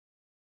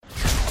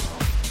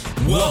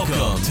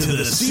Welcome to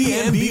the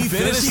CMB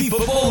Fantasy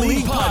Football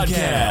League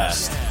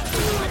podcast.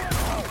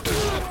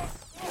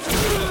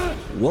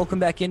 Welcome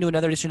back into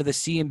another edition of the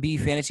CMB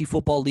Fantasy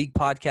Football League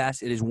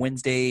podcast. It is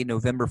Wednesday,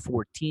 November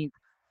 14th,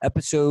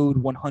 episode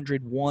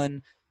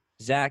 101.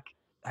 Zach,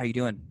 how you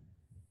doing?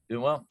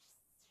 Doing well.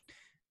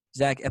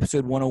 Zach,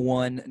 episode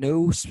 101.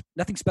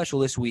 Nothing special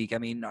this week. I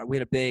mean, we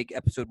had a big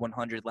episode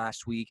 100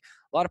 last week.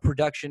 A lot of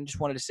production. Just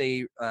wanted to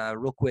say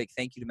real quick,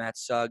 thank you to Matt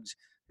Suggs,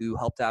 who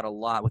helped out a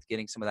lot with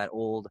getting some of that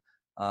old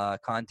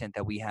content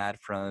that we had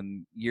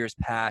from years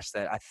past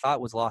that I thought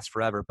was lost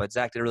forever. But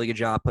Zach did a really good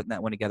job putting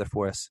that one together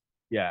for us.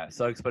 Yeah,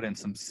 Suggs put in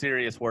some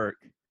serious work,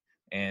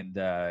 and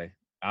I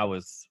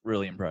was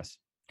really impressed.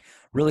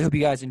 Really hope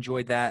you guys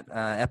enjoyed that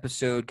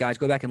episode. Guys,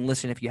 go back and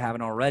listen if you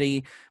haven't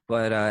already.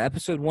 But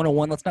episode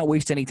 101, let's not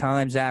waste any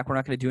time, Zach. We're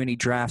not going to do any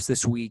drafts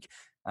this week.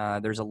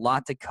 There's a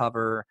lot to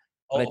cover.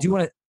 But I do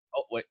want to –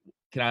 Oh, wait.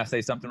 Can I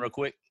say something real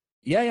quick?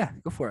 Yeah,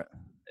 go for it.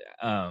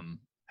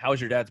 How was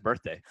your dad's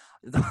birthday?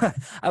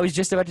 I was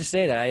just about to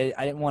say that.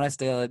 I didn't want us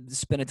to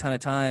spend a ton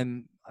of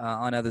time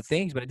on other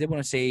things, but I did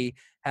want to say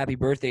happy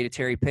birthday to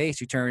Terry Pace,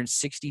 who turned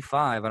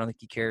 65. I don't think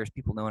he cares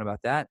people knowing about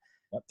that.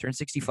 Yep. Turned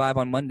 65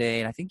 on Monday,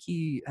 and I think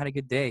he had a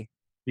good day.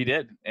 He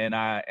did, and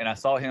I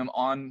saw him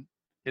on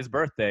his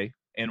birthday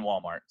in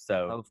Walmart.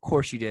 So Of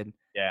course you did.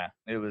 yeah,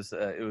 it was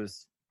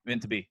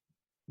meant to be.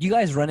 Do you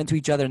guys run into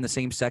each other in the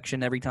same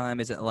section every time?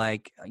 Is it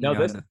like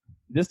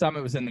This time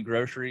it was in the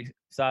grocery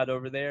side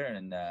over there,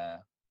 and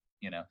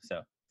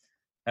so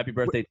happy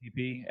birthday,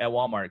 TP, at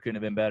Walmart. Couldn't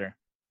have been better.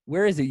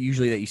 Where is it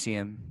usually that you see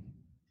him?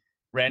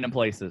 Random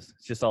places.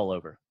 It's just all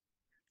over.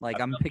 Like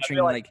I I'm feel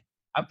picturing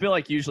I feel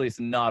like usually it's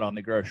not on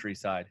the grocery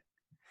side.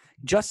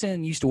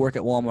 Justin used to work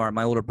at Walmart,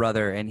 my older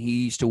brother, and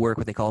he used to work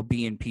what they call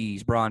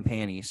B&Ps, bra and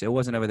panties. So it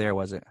wasn't over there,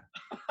 was it?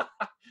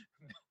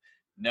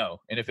 No.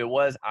 And if it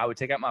was, I would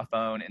take out my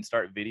phone and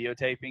start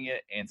videotaping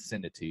it and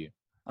send it to you.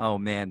 Oh,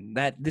 man.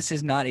 This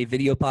is not a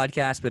video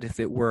podcast, but if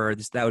it were,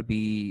 that would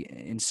be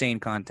insane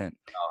content.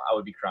 I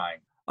would be crying.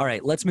 All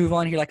right, let's move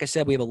on here. Like I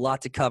said, we have a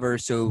lot to cover.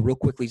 So real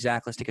quickly,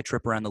 Zach, let's take a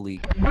trip around the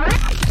league.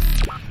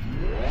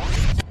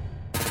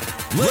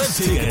 Let's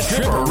take a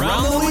trip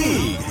around the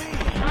league.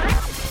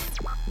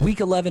 Week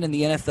 11 in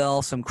the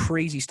NFL, some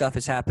crazy stuff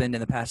has happened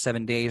in the past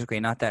 7 days. Okay,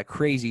 not that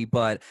crazy,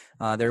 but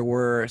there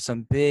were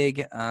some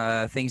big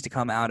things to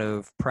come out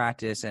of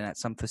practice and at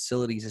some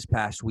facilities this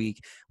past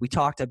week.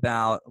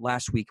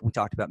 Last week, we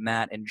talked about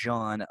Matt and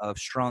John of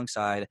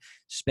Strongside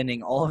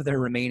spending all of their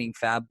remaining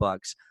fab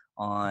bucks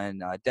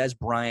on Dez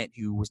Bryant,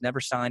 who was never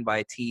signed by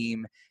a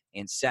team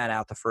and sat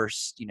out the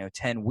first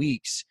 10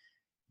 weeks.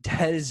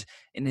 Dez,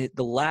 in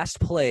the last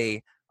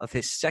play of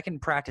his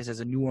second practice as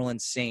a New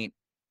Orleans Saint,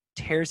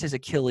 tears his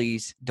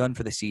Achilles, done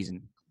for the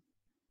season.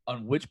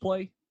 On which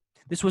play?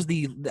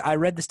 I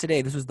read this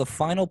today. This was the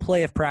final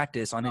play of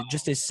practice on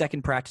just his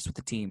second practice with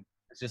the team.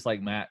 It's just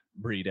like Matt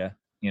Breida,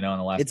 in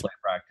the last play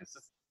of practice.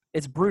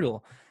 It's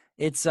brutal.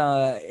 It's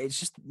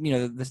just,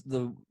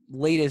 the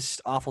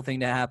latest awful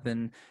thing to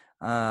happen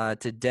to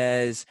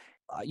Dez.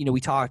 We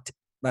talked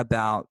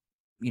about,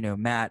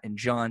 Matt and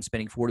John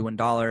spending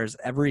 $41,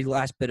 every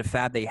last bit of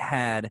fab they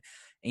had.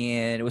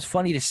 And it was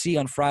funny to see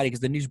on Friday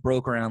because the news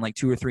broke around like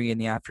 2 or 3 in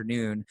the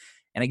afternoon.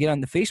 And I get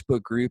on the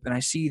Facebook group and I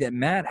see that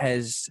Matt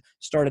has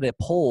started a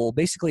poll,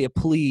 basically a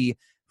plea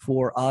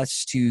for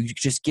us to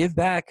just give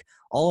back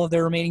all of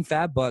their remaining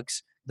fab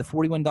bucks, the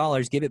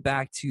 $41, give it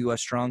back to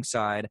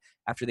Strongside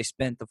after they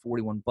spent the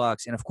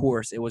 $41. And of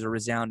course, it was a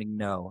resounding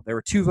no. There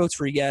were 2 votes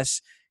for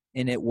yes,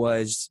 and it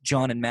was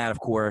John and Matt, of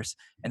course.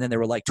 And then there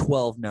were like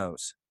 12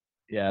 no's.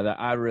 Yeah,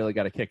 I really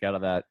got a kick out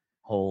of that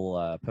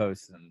whole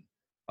post and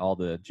all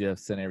the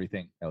GIFs and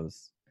everything. That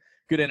was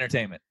good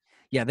entertainment.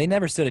 Yeah, they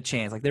never stood a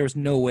chance. Like there was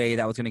no way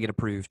that was going to get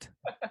approved.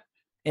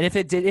 And if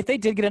they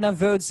did get enough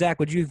votes, Zach,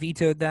 would you have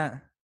vetoed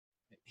that?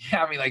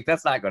 Yeah, I mean,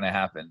 that's not going to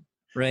happen,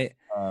 right?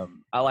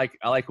 I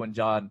like when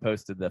John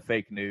posted the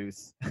fake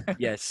news.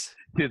 Yes,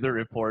 to the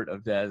report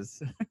of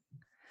Dez.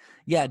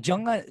 Yeah,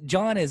 John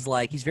is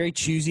he's very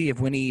choosy of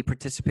when he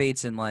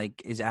participates and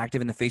is active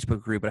in the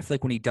Facebook group. But I feel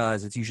like when he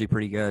does, it's usually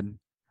pretty good.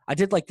 I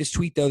did like this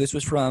tweet, though. This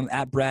was from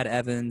 @Brad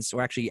Evans,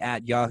 or actually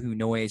 @Yahoo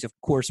Noise. Of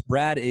course,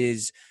 Brad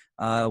is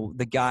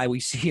the guy we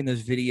see in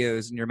those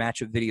videos, in your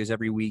matchup videos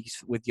every week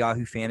with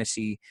Yahoo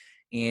Fantasy.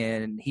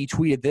 And he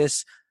tweeted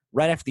this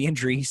right after the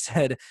injury. He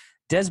said,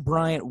 Dez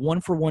Bryant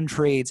 1-for-1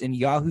 trades in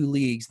Yahoo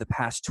leagues the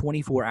past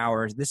 24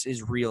 hours. This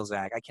is real,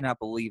 Zach. I cannot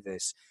believe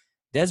this.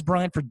 Dez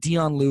Bryant for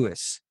Dion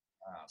Lewis.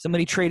 Wow.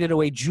 Somebody traded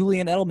away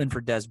Julian Edelman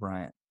for Dez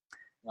Bryant.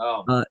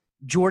 Oh.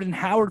 Jordan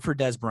Howard for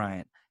Dez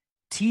Bryant.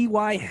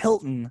 T.Y.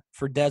 Hilton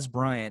for Dez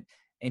Bryant,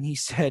 and he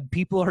said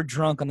people are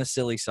drunk on the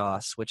silly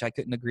sauce, which I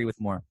couldn't agree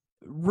with more.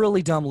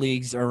 Really dumb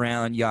leagues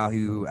around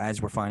Yahoo,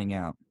 as we're finding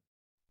out.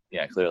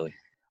 Yeah, clearly.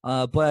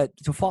 But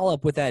to follow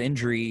up with that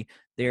injury,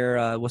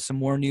 there was some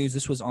more news.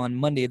 This was on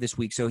Monday of this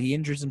week. So he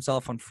injures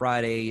himself on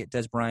Friday,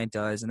 Dez Bryant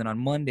does, and then on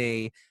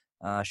Monday,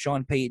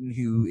 Sean Payton,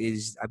 who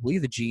is, I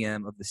believe, the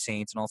GM of the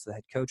Saints and also the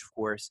head coach, of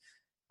course,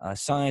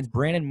 signs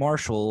Brandon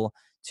Marshall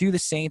to the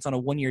Saints on a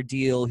one-year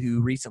deal,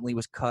 who recently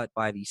was cut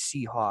by the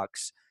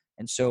Seahawks.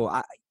 And so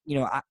I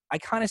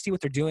kind of see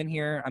what they're doing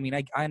here. I mean,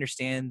 I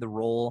understand the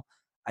role.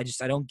 I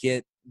don't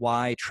get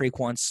why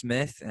Tre'Quan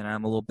Smith, and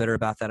I'm a little bitter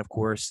about that, of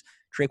course.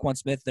 Tre'Quan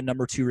Smith, the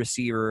number 2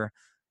 receiver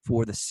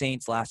for the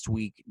Saints last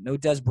week. No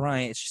Dez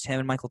Bryant. It's just him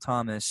and Michael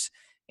Thomas,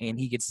 and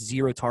he gets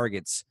 0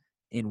 targets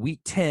in Week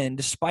 10,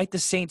 despite the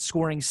Saints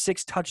scoring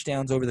 6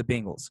 touchdowns over the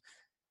Bengals.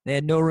 They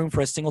had no room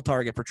for a single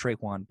target for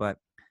Tre'Quan, but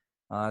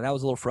that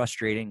was a little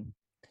frustrating.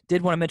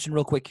 Did want to mention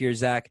real quick here,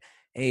 Zach,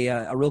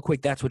 a real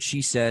quick that's what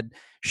she said.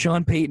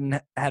 Sean Payton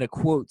had a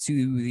quote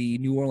to the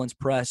New Orleans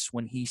press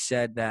when he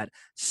said that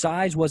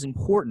size was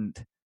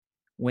important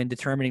when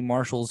determining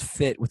Marshall's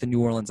fit with the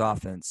New Orleans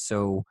offense.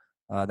 So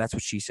that's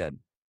what she said.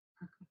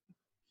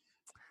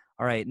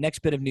 All right, next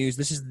bit of news.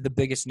 This is the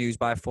biggest news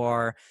by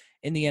far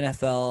in the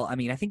NFL. I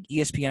mean, I think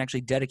ESPN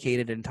actually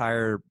dedicated an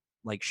entire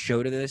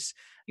show to this.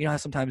 You know how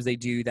sometimes they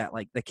do that,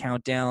 the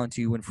countdown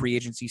to when free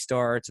agency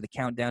starts, or the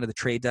countdown to the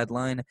trade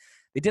deadline.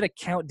 They did a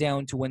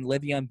countdown to when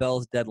Le'Veon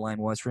Bell's deadline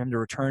was for him to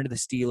return to the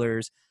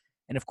Steelers.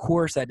 And, of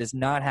course, that does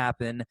not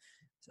happen.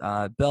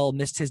 Bell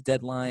missed his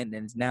deadline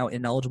and is now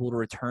ineligible to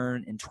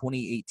return in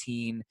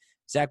 2018.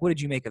 Zach, what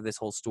did you make of this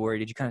whole story?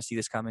 Did you kind of see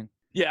this coming?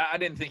 Yeah, I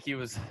didn't think he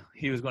was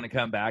going to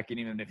come back, and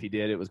even if he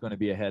did, it was going to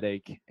be a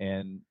headache.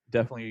 And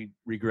definitely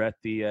regret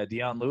the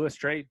Dion Lewis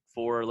trade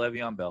for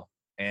Le'Veon Bell.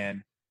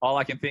 And all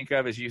I can think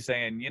of is you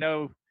saying,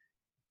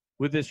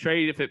 with this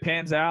trade, if it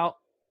pans out,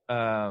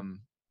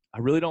 I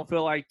really don't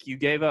feel like you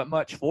gave up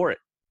much for it.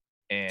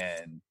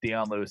 And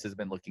Dion Lewis has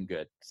been looking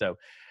good. So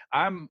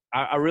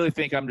I really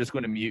think I'm just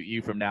going to mute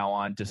you from now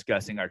on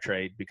discussing our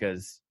trade,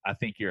 because I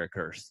think you're a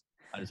curse.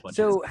 I just want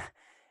you to.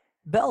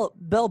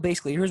 Bell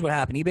basically, here's what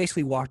happened. He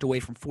basically walked away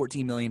from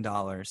 $14 million.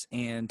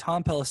 And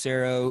Tom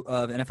Pelissero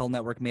of NFL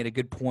Network made a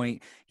good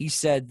point. He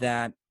said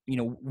that,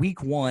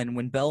 week 1,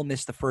 when Bell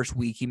missed the first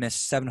week, he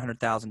missed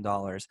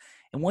 $700,000.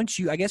 And once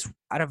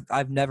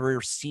I've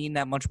never seen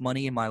that much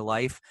money in my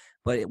life,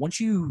 but once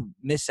you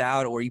miss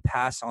out or you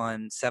pass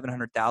on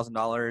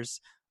 $700,000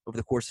 over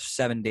the course of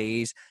 7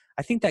 days,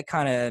 I think that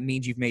kind of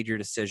means you've made your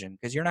decision,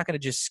 because you're not going to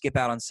just skip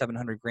out on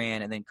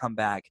 $700,000 and then come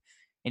back.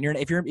 And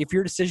if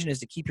your decision is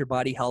to keep your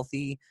body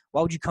healthy,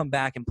 why would you come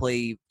back and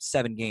play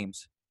 7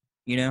 games?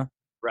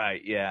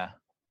 Right. Yeah.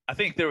 I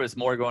think there was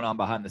more going on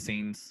behind the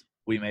scenes.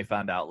 We may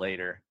find out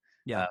later.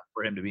 Yeah.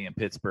 For him to be in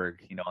Pittsburgh,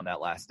 on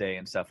that last day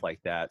and stuff like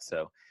that.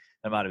 So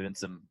there might have been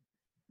some,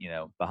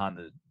 behind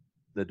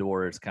the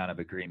doors kind of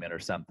agreement or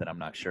something. I'm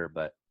not sure.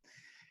 But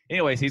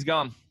anyways, he's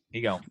gone.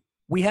 He gone.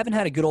 We haven't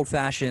had a good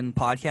old-fashioned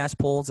podcast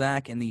poll,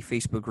 Zach, in the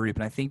Facebook group,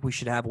 and I think we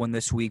should have one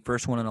this week,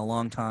 first one in a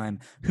long time.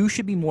 Who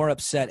should be more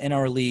upset in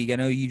our league? I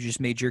know you just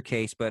made your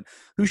case, but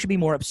who should be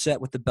more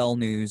upset with the Bell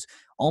news?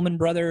 Allman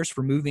Brothers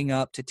for moving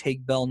up to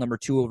take Bell number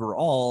 2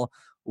 overall,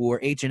 or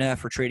H&F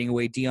for trading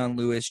away Dion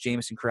Lewis,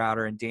 Jamison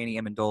Crowder, and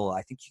Danny Amendola?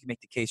 I think you can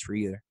make the case for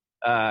either.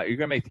 You're going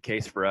to make the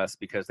case for us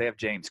because they have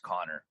James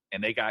Conner,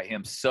 and they got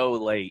him so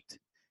late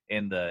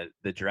in the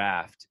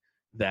draft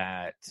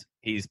that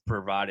he's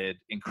provided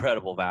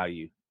incredible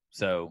value.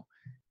 So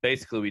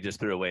basically we just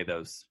threw away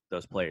those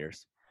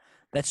players.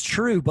 That's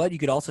true, but you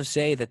could also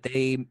say that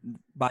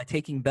by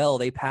taking Bell,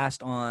 they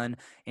passed on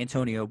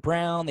Antonio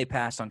Brown, they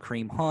passed on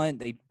Kareem Hunt,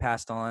 they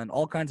passed on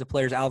all kinds of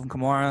players, Alvin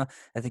Kamara,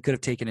 that they could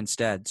have taken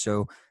instead.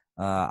 So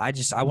I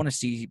want to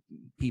see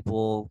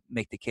people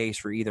make the case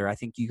for either. I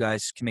think you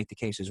guys can make the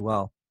case as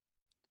well.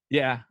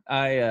 Yeah,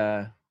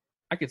 I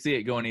could see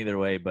it going either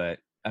way, but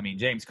I mean,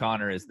 James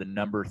Conner is the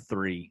number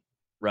 3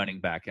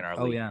 running back in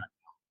our league. Yeah.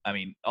 I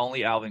mean,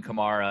 only Alvin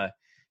Kamara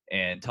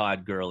and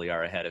Todd Gurley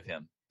are ahead of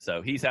him.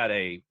 So he's had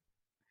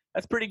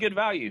that's pretty good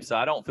value. So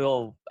I don't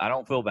feel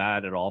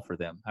bad at all for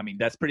them. I mean,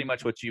 that's pretty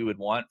much what you would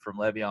want from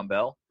Le'Veon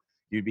Bell.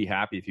 You'd be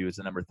happy if he was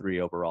the number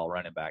 3 overall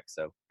running back.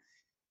 So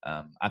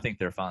I think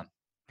they're fine.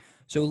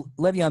 So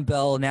Le'Veon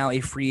Bell, now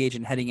a free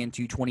agent heading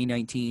into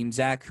 2019.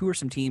 Zach, who are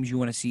some teams you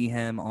want to see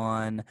him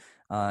on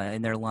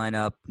in their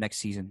lineup next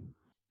season?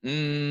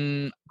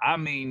 I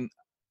mean,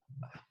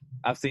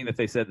 I've seen that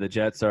they said the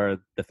Jets are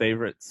the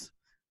favorites,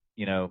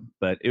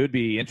 but it would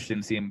be interesting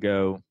to see him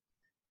go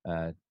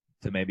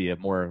to maybe a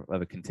more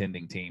of a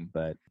contending team.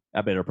 But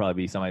I bet it'll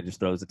probably be somebody just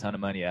throws a ton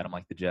of money at him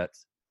like the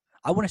Jets.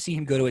 I want to see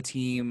him go to a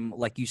team,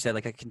 like you said,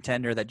 like a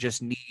contender that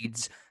just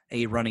needs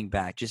a running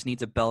back, just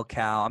needs a bell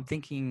cow. I'm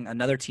thinking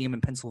another team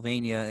in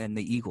Pennsylvania and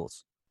the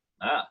Eagles.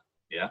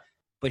 Yeah.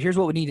 But here's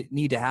what would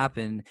need to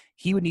happen.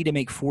 He would need to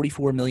make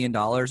 $44 million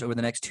over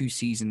the next 2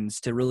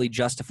 seasons to really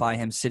justify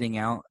him sitting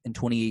out in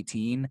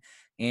 2018.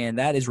 And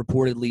that is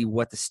reportedly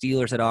what the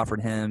Steelers had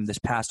offered him this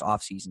past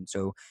offseason.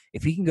 So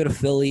if he can go to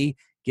Philly,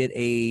 get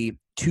a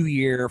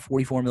 2-year,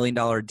 $44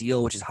 million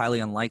deal, which is highly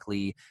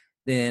unlikely,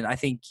 then I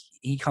think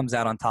he comes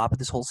out on top of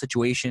this whole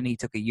situation. He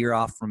took a year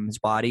off from his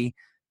body.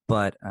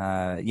 But,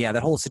 that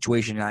whole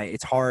situation,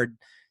 it's hard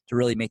to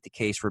really make the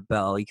case for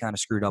Bell. He kind of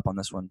screwed up on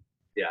this one.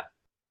 Yeah.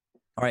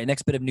 All right,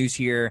 next bit of news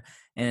here,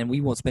 and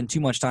we won't spend too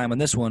much time on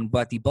this one,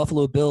 but the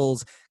Buffalo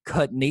Bills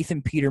cut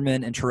Nathan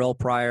Peterman and Terrell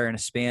Pryor in a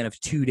span of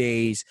 2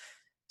 days.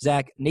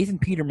 Zach, Nathan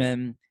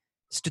Peterman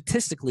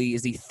statistically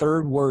is the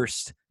third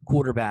worst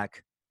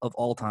quarterback of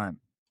all time.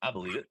 I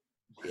believe it.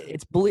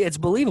 It's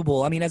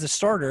believable. I mean, as a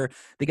starter,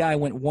 the guy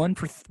went 1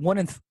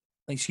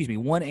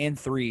 and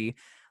 3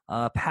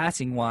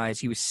 passing wise.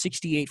 He was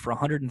 68 for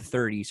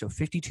 130, so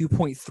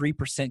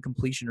 52.3%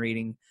 completion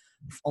rating,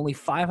 only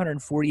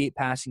 548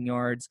 passing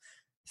yards,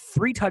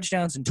 3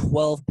 touchdowns and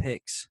 12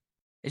 picks.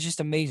 It's just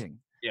amazing.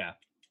 Yeah.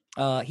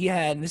 He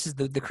had, and this is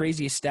the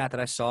craziest stat that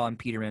I saw on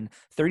Peterman,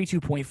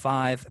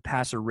 32.5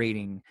 passer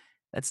rating.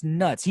 That's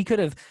nuts.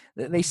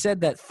 They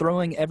said that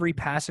throwing every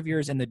pass of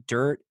yours in the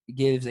dirt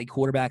gives a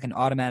quarterback an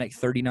automatic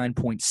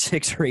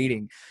 39.6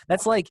 rating.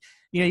 That's like,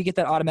 you get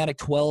that automatic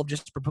 12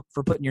 just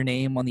for putting your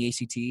name on the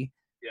ACT. Yeah.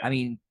 I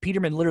mean,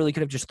 Peterman literally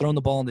could have just thrown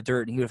the ball in the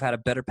dirt and he would have had a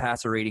better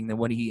passer rating than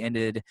when he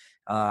ended,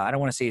 I don't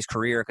want to say his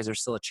career because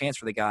there's still a chance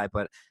for the guy,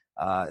 but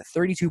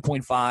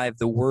 32.5,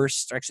 the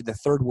worst, actually the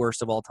third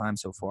worst of all time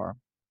so far.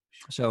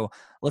 So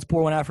let's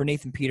pour one out for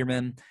Nathan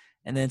Peterman.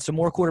 And then some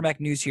more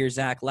quarterback news here,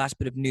 Zach. Last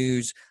bit of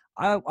news.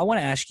 I want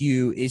to ask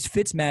you, is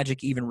Fitzmagic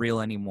even real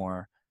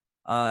anymore?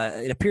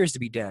 It appears to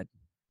be dead.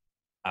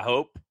 I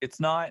hope it's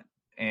not,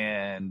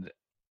 and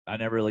I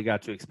never really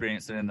got to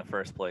experience it in the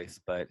first place.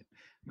 But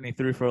he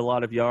threw for a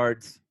lot of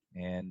yards,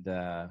 and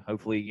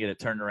hopefully you get it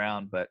turned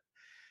around. But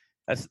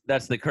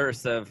that's the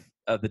curse of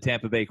the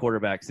Tampa Bay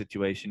quarterback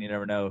situation. You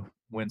never know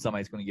when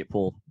somebody's going to get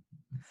pulled.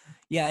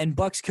 Yeah, and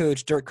Bucs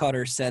coach Dirk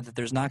Cutter said that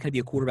there's not going to be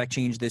a quarterback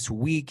change this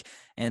week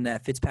and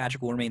that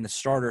Fitzpatrick will remain the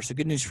starter. So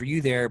good news for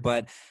you there.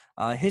 But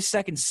his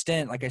second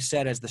stint, like I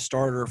said, as the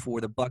starter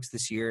for the Bucs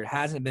this year, it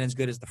hasn't been as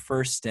good as the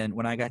first stint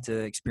when I got to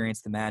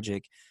experience the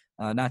magic.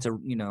 Not to,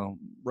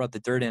 rub the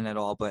dirt in at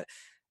all, but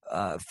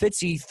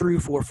Fitzy threw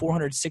for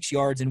 406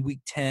 yards in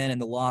Week 10 in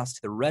the loss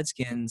to the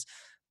Redskins.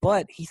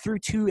 But he threw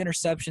 2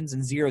 interceptions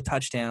and 0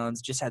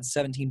 touchdowns, just had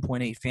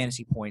 17.8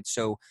 fantasy points.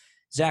 So,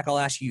 Zach, I'll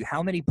ask you,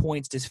 how many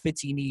points does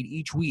Fitzy need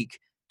each week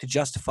to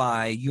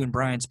justify you and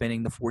Brian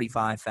spending the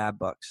 45 fab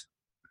bucks?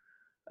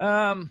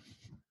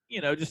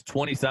 Just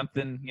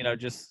 20-something.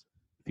 Just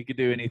if you could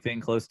do anything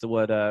close to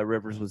what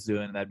Rivers was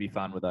doing, that'd be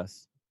fine with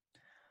us.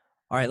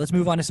 All right, let's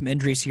move on to some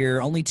injuries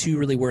here. Only 2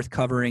 really worth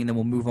covering, then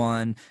we'll move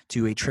on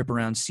to a trip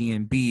around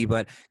CMB.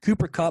 But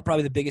Cooper Kupp,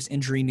 probably the biggest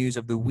injury news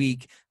of the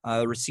week,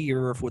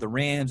 receiver for the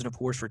Rams and, of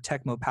course, for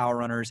Tecmo Power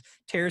Runners,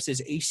 tears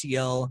his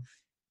ACL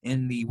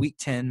in the Week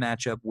 10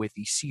 matchup with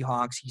the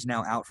Seahawks. He's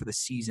now out for the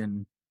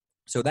season.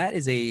 So that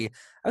is I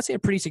would say a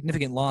pretty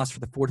significant loss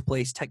for the 4th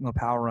place Tecmo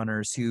Power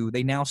Runners, who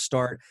they now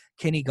start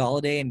Kenny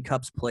Golladay in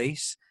Kupp's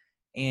place.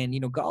 And,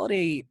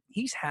 Golladay,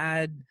 he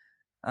had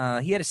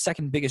his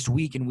second biggest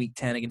week in Week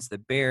 10 against the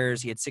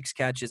Bears. He had 6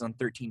 catches on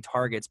 13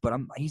 targets, but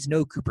he's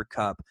no Cooper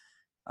Kupp.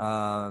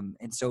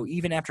 And so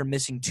even after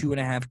missing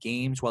 2.5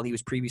 games while he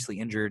was previously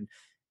injured,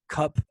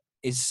 Kupp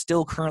is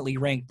still currently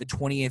ranked the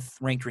 20th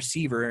ranked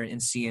receiver in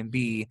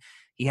CMB.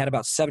 He had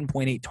about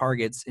 7.8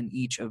 targets in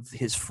each of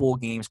his full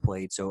games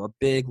played. So a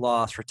big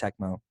loss for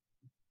Tecmo.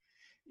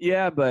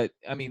 Yeah, but,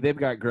 they've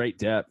got great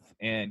depth.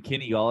 And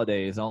Kenny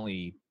Golladay is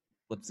only,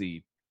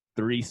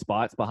 3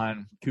 spots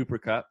behind Cooper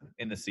Kupp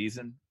in the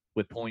season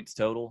with points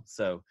total.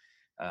 So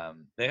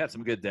they have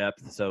some good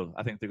depth. So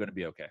I think they're going to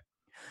be okay.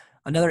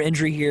 Another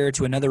injury here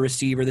to another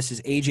receiver. This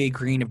is A.J.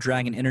 Green of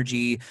Dragon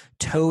Energy,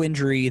 toe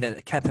injury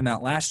that kept him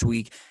out last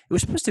week. It was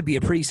supposed to be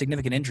a pretty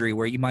significant injury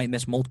where you might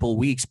miss multiple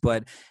weeks,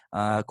 but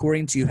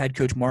according to head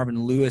coach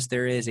Marvin Lewis,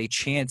 there is a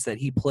chance that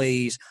he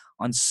plays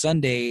on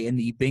Sunday in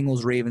the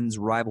Bengals-Ravens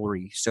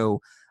rivalry. So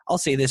I'll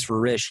say this for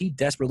Rish. He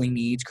desperately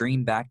needs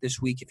Green back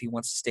this week if he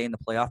wants to stay in the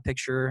playoff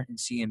picture in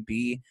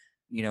CMB.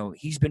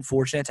 He's been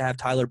fortunate to have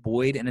Tyler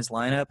Boyd in his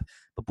lineup,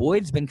 but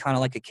Boyd's been kind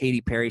of like a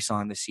Katy Perry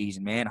song this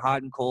season, man.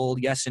 Hot and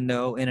cold, yes and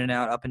no, in and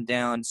out, up and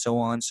down, so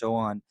on, so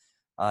on.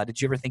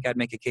 Did you ever think I'd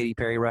make a Katy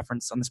Perry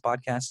reference on this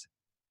podcast?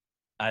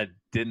 I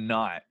did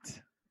not.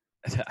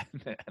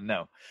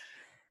 No.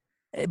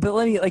 But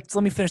let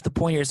me finish the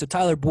point here. So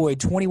Tyler Boyd,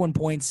 21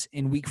 points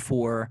in Week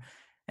 4,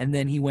 and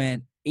then he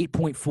went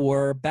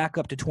 8.4, back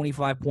up to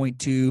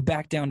 25.2,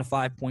 back down to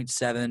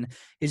 5.7.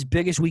 His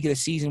biggest week of the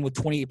season with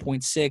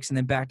 28.6, and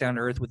then back down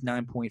to earth with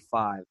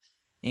 9.5.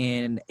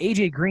 And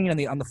AJ Green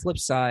on the flip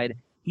side,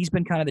 he's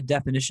been kind of the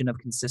definition of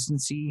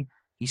consistency.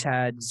 He's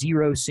had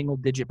 0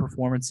 single-digit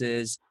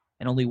performances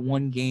and only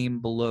 1 game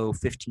below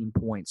 15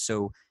 points.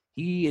 So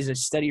he is a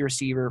steady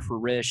receiver for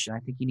Rish, and I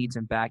think he needs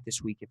him back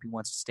this week if he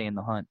wants to stay in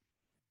the hunt.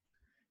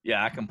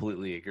 Yeah, I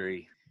completely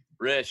agree.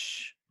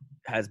 Rish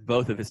has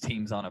both of his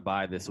teams on a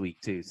bye this week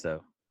too,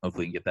 so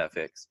hopefully we can get that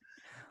fixed.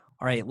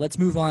 All right, let's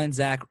move on,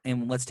 Zach,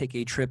 and let's take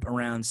a trip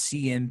around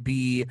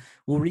CMB.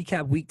 We'll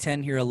recap Week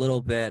 10 here a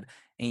little bit,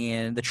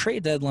 and the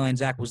trade deadline,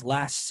 Zach, was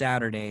last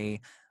Saturday,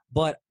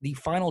 but the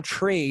final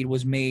trade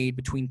was made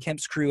between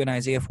Kemp's Crew and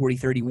Isaiah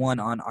 4031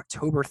 on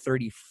October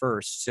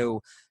 31st.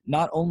 So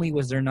not only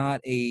was there not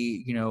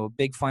a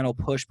big final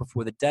push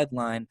before the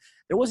deadline,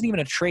 there wasn't even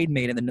a trade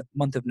made in the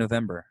month of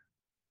November.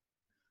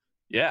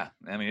 Yeah,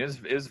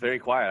 it was very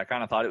quiet. I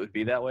kind of thought it would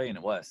be that way, and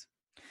it was.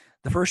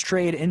 The first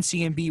trade in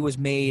CMB was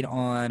made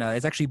on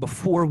it's actually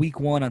before Week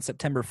 1 on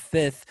September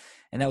 5th,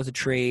 and that was a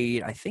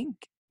trade, I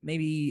think,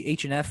 maybe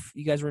H&F,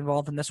 you guys were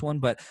involved in this one,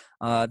 but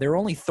there are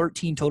only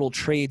 13 total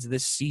trades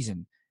this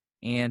season.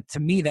 And to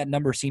me, that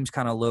number seems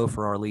kind of low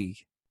for our league.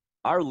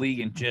 Our league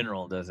in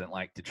general doesn't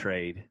like to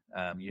trade.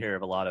 You hear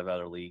of a lot of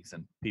other leagues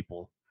and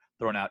people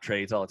throwing out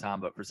trades all the time,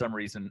 but for some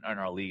reason in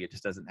our league, it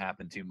just doesn't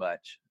happen too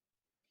much.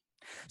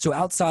 So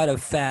outside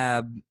of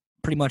Fab,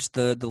 pretty much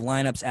the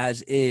lineups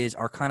as is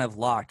are kind of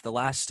locked. The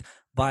last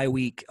bye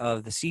week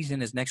of the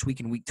season is next week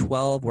in week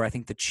 12, where I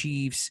think the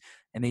Chiefs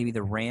and maybe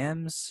the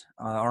Rams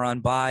are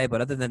on bye.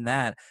 But other than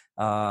that,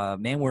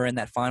 man, we're in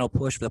that final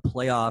push for the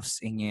playoffs,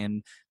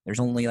 and there's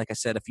only, like I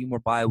said, a few more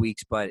bye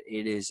weeks, but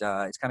it's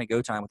kind of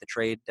go time with the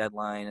trade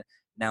deadline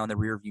now in the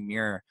rearview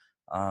mirror.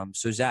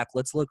 So Zach,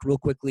 let's look real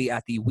quickly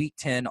at the Week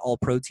 10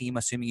 All-Pro team,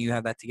 assuming you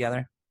have that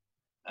together.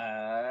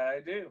 I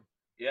do.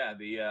 Yeah,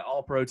 the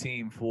All-Pro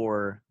team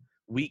for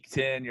Week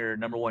 10, your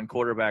number one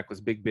quarterback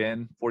was Big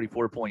Ben,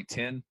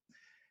 44.10.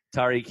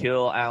 Tyreek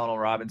Hill, Allen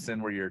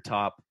Robinson were your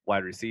top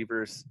wide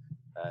receivers.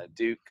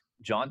 Duke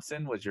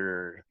Johnson was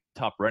your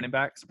top running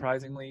back,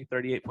 surprisingly,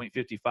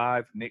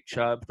 38.55. Nick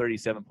Chubb,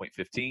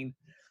 37.15.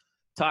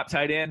 Top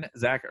tight end,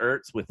 Zach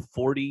Ertz with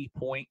 40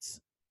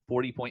 points,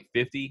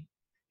 40.50.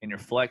 And your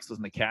flex was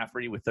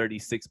McCaffrey with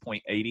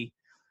 36.80.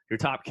 Your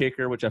top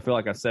kicker, which I feel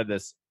like I've said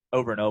this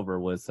over and over,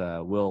 was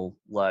Will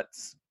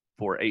Lutz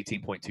for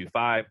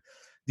 18.25.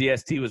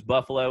 DST was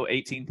Buffalo,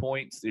 18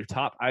 points. Your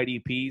top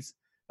IDPs,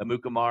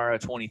 Amukamara,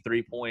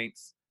 23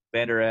 points.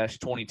 Vander Esch,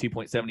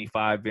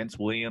 22.75. Vince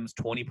Williams,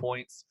 20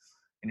 points.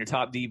 And your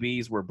top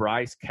DBs were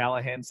Bryce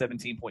Callahan,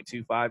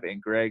 17.25,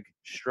 and Greg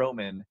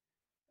Stroman,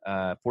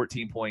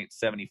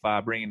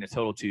 14.75, bringing the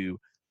total to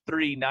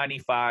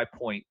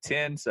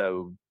 395.10,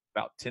 so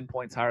about 10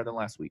 points higher than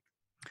last week.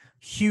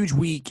 Huge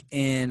week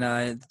in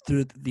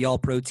through the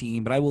All-Pro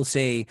team, but I will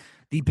say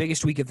the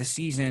biggest week of the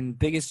season,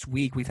 biggest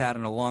week we've had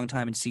in a long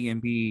time in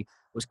CMB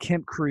was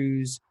Kemp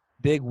Cruz,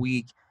 big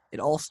week. It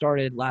all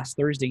started last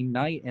Thursday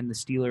night in the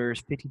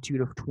Steelers'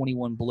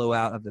 52-21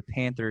 blowout of the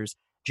Panthers.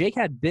 Jake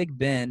had Big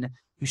Ben,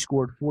 who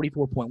scored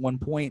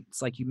 44.1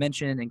 points, like you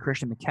mentioned, and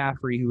Christian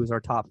McCaffrey, who was our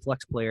top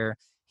flex player.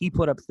 He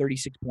put up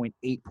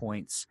 36.8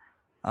 points.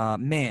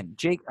 Man,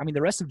 Jake, I mean,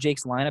 the rest of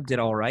Jake's lineup did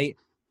all right.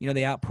 You know,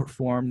 they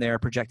outperformed their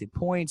projected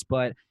points,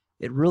 but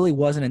it really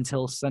wasn't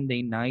until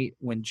Sunday night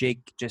when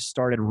Jake just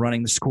started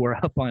running the score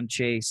up on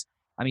Chase.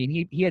 I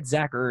mean, he had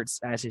Zach Ertz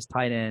as his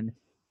tight end.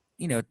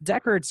 You know,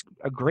 Zach Ertz,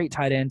 a great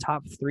tight end,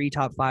 top 3,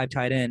 top 5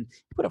 tight end.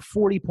 He put up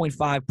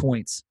 40.5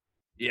 points.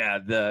 Yeah,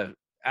 the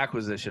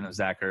acquisition of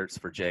Zach Ertz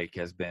for Jake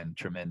has been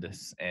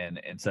tremendous, and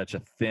in such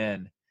a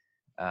thin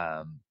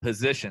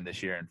position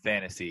this year in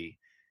fantasy,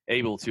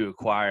 able to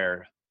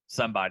acquire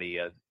somebody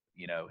of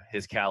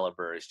his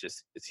caliber is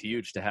just, it's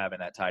huge to have in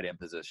that tight end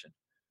position.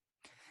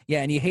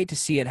 Yeah, and you hate to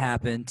see it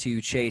happen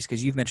to Chase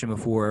because you've mentioned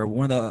before,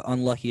 one of the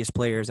unluckiest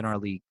players in our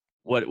league.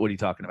 What are you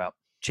talking about?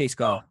 Chase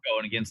Goff. Oh,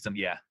 going against him,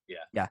 yeah.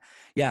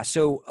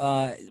 So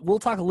we'll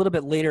talk a little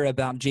bit later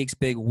about Jake's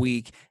big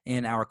week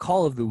in our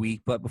call of the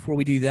week. But before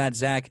we do that,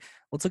 Zach,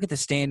 let's look at the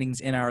standings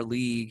in our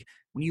league.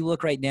 When you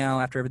look right now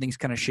after everything's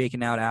kind of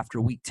shaken out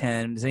after Week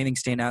 10, does anything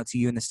stand out to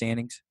you in the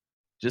standings?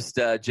 Just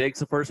Jake's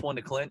the first one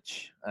to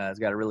clinch. He's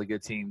got a really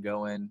good team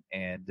going.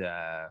 And,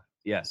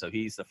 so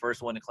he's the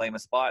first one to claim a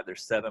spot.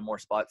 There's 7 more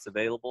spots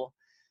available.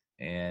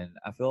 And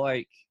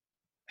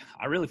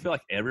I really feel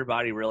like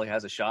everybody really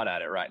has a shot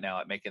at it right now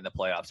at making the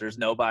playoffs. There's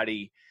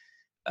nobody,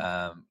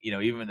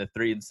 even the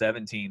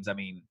 3-7 teams. I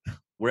mean,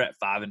 we're at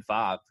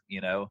 5-5,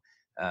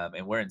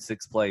 and we're in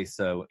 6th place.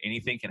 So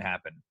anything can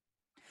happen.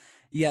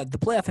 Yeah, the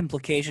playoff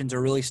implications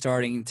are really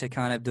starting to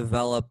kind of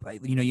develop.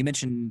 You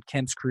mentioned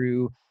Kemp's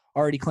crew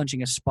already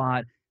clinching a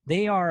spot.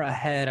 They are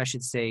ahead, I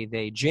should say.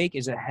 Jake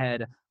is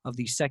ahead of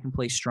the second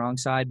place strong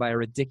side by a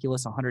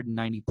ridiculous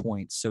 190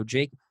 points. So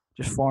Jake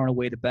just far and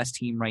away the best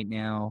team right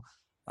now.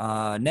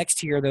 Next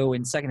here, though,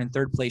 in second and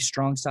third place,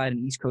 strong side and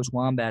East Coast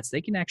Wombats,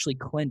 they can actually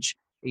clinch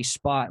a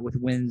spot with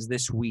wins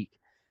this week.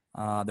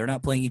 They're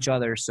not playing each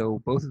other,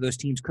 so both of those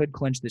teams could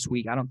clinch this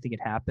week. I don't think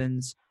it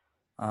happens.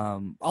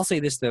 I'll say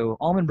this, though.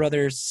 Allman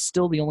Brothers,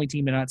 still the only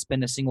team to not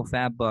spend a single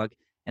fab buck,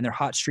 and their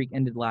hot streak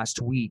ended last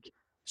week.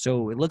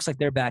 So it looks like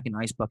they're back in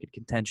ice bucket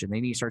contention.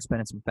 They need to start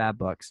spending some fab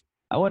bucks.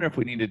 I wonder if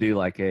we need to do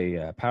like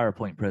a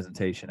PowerPoint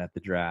presentation at the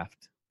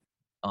draft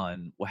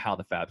on how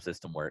the fab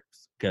system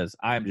works, because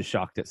I'm just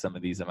shocked at some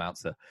of these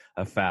amounts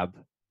of fab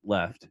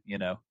left,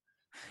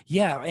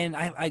 Yeah, and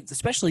I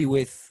especially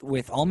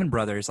with Allman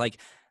Brothers,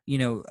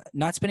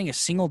 not spending a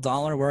single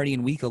dollar. We're already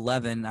in week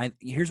 11.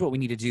 Here's what we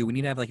need to do. We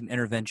need to have like an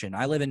intervention.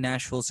 I live in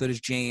Nashville, so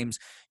does James.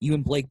 You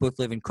and Blake both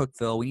live in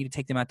Cookeville. We need to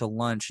take them out to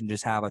lunch and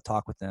just have a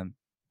talk with them.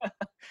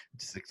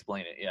 Just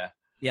explain it, yeah.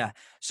 Yeah.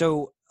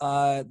 So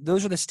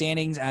those are the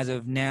standings as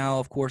of now.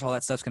 Of course, all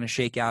that stuff's going to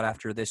shake out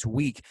after this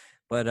week.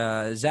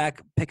 But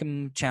Zach,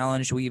 Pick'em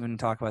Challenge, should we even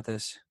talk about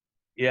this?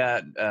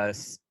 Yeah,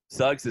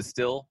 Suggs is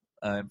still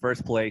in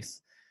first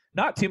place.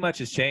 Not too much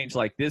has changed.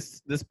 Like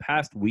this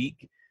past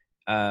week,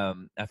 I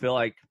feel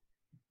like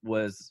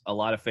was a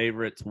lot of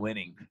favorites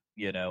winning,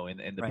 in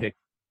the pick.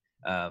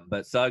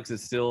 But Suggs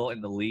is still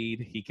in the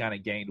lead. He kind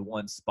of gained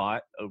 1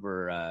 spot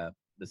over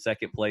the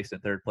second place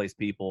and third place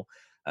people.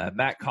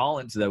 Matt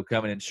Collins, though,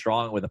 coming in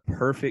strong with a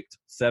perfect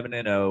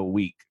 7-0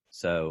 week.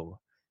 So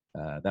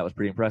that was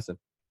pretty impressive.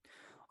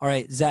 All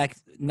right, Zach,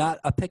 not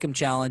a pick'em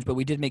challenge, but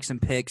we did make some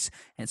picks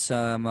and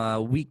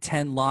some Week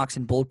 10 locks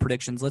and bold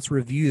predictions. Let's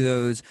review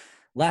those.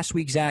 Last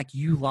week, Zach,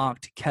 you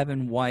locked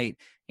Kevin White,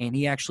 and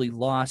he actually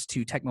lost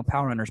to Tecmo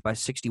Power Runners by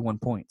 61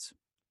 points.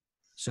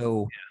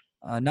 So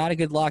not a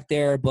good lock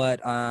there, but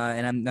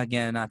and I'm,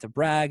 again, not to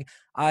brag,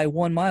 I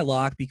won my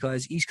lock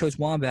because East Coast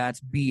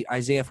Wombats beat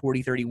Isaiah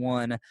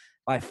 40-31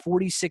 by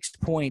 46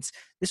 points.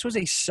 This was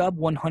a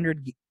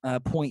sub-100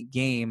 point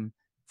game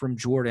from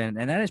Jordan,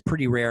 and that is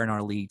pretty rare in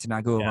our league to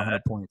not go over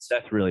 100 points.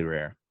 That's really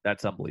rare.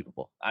 That's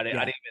unbelievable. I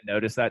didn't even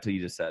notice that till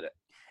you just said it.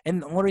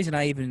 And one reason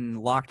I even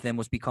locked them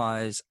was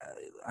because,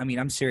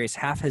 I'm serious.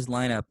 Half his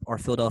lineup are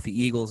Philadelphia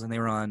Eagles, and they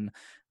were on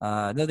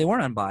no, they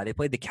weren't on bye. They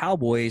played the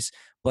Cowboys,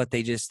 but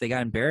they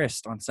got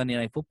embarrassed on Sunday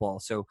Night Football.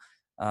 So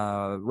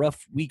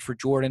rough week for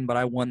Jordan, but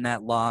I won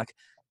that lock.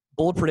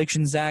 Bold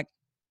prediction, Zach.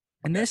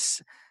 And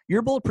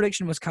your bold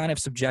prediction was kind of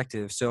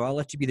subjective, so I'll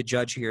let you be the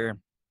judge here.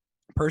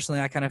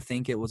 Personally, I kind of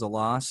think it was a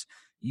loss.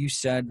 You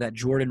said that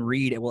Jordan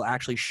Reed will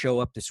actually show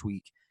up this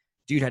week.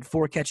 Dude had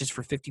 4 catches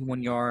for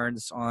 51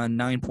 yards on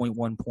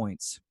 9.1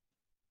 points.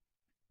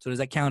 So does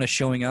that count as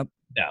showing up?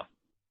 No.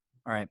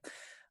 All right.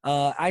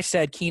 I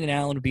said Keenan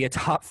Allen would be a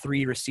top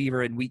 3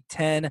 receiver in Week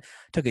 10.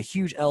 Took a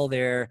huge L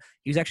there.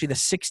 He was actually the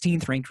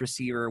 16th ranked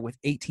receiver with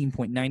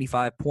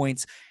 18.95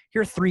 points.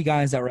 Here are 3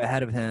 guys that were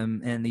ahead of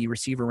him in the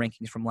receiver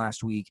rankings from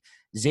last week.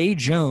 Zay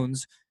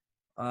Jones,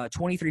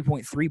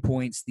 23.3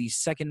 points, the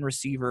second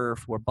receiver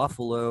for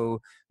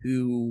Buffalo,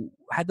 who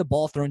had the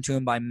ball thrown to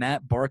him by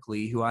Matt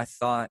Barkley, who I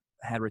thought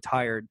had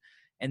retired,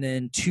 and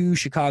then 2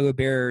 Chicago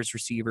Bears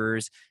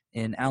receivers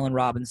in Allen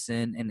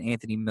Robinson and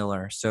Anthony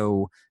Miller.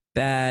 So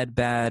bad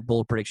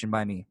bold prediction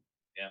by me.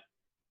 Yeah.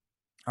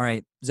 All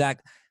right,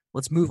 Zach,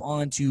 let's move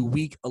on to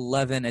Week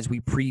 11 as we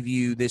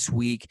preview this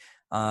week.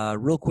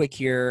 Real quick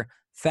here,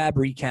 Fab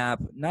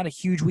recap. Not a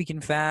huge week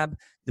in Fab.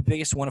 The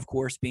biggest one, of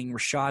course, being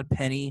Rashad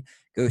Penny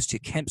goes to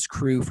Kemp's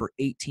Crew for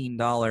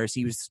 $18.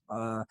 He was,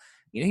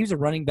 he was a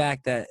running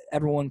back that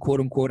everyone, quote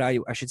unquote, I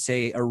should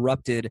say,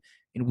 erupted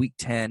in Week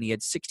 10. He had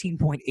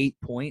 16.8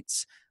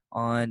 points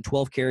on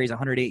 12 carries,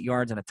 108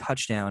 yards, and a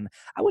touchdown.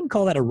 I wouldn't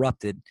call that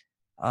erupted.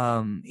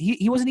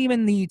 He wasn't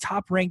even the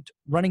top-ranked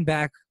running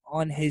back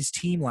on his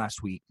team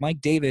last week.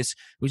 Mike Davis,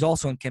 who's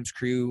also on Kemp's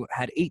Crew,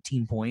 had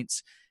 18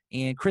 points.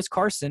 And Chris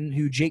Carson,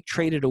 who Jake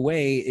traded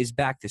away, is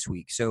back this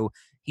week. So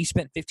he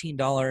spent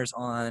 $15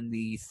 on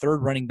the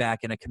third running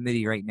back in a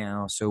committee right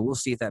now. So we'll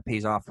see if that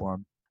pays off for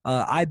him.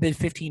 I bid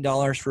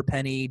 $15 for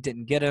Penny,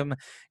 didn't get him.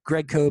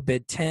 Greg Coe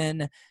bid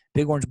 $10,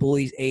 Big Orange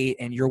Bullies $8,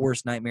 and Your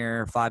Worst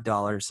Nightmare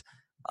 $5.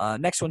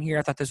 Next one here,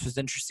 I thought this was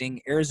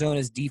interesting.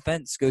 Arizona's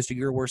defense goes to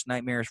Your Worst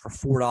Nightmares for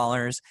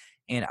 $4,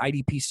 and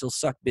IDP Still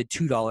Suck bid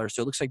 $2.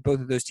 So it looks like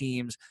both of those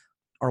teams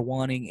are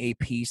wanting a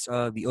piece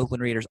of the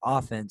Oakland Raiders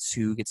offense,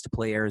 who gets to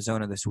play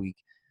Arizona this week.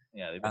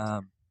 Yeah.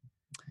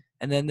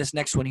 And then this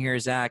next one here,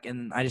 Zach,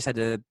 and I just had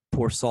to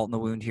pour salt in the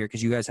wound here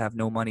because you guys have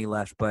no money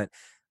left, but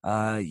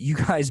you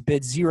guys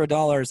bid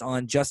 $0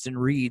 on Justin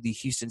Reed, the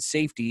Houston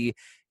safety,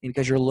 and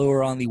because you're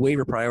lower on the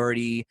waiver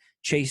priority,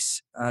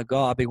 Chase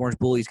Gaw, Big Orange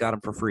Bullies, got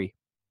him for free.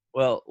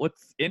 Well,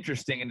 what's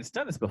interesting, and it's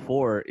done this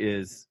before,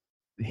 is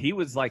he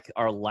was like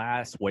our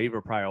last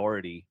waiver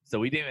priority, so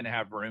we didn't even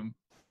have room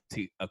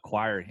to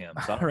acquire him.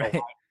 So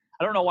I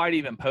don't know why to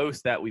even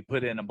post that we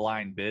put in a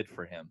blind bid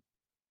for him,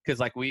 because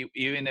like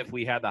even if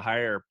we had the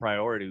higher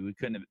priority, we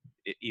couldn't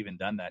have even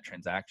done that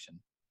transaction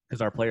because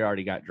our player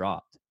already got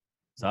dropped.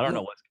 So I don't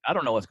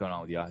know what's going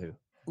on with Yahoo.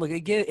 Look,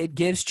 it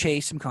gives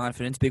Chase some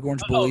confidence. Big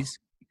Orange Bullies.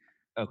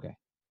 Okay.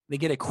 They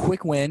get a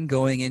quick win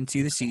going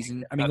into the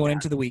season. Going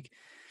into the week.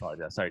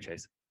 Apologize. Sorry,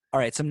 Chase. All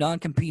right, some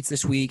non-competes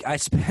this week. I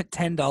spent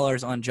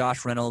 $10 on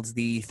Josh Reynolds,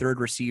 the third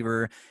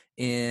receiver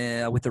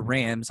with the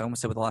Rams. I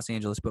almost said with Los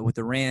Angeles, but with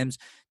the Rams.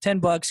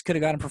 $10 could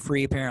have got him for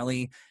free,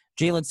 apparently.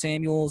 Jalen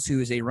Samuels,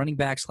 who is a running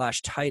back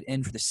 / tight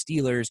end for the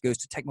Steelers, goes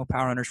to Tecmo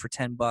Power Runners for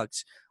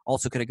 $10.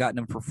 Also could have gotten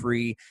him for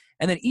free.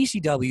 And then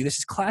ECW, this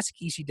is classic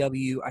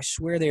ECW. I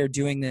swear they are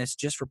doing this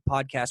just for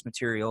podcast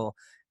material.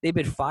 They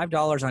bid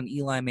 $5 on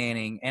Eli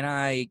Manning, and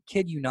I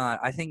kid you not,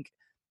 I think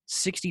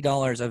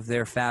 $60 of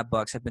their fab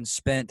bucks have been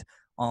spent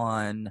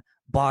on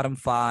bottom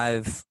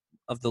 5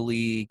 of the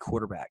league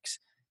quarterbacks.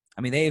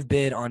 They have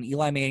bid on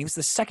Eli Manning. It's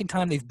the second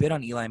time they've bid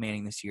on Eli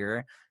Manning this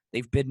year.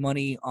 They've bid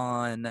money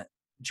on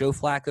Joe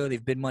Flacco.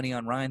 They've bid money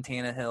on Ryan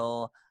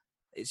Tannehill.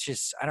 It's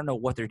just, I don't know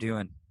what they're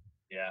doing.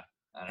 Yeah.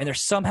 And they're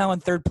somehow in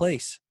third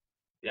place.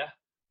 Yeah.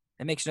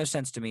 It makes no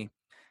sense to me.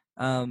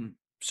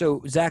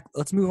 So, Zach,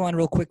 let's move on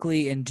real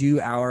quickly and do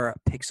our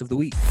picks of the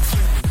week.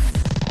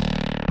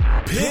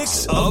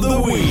 Picks of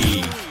the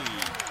week.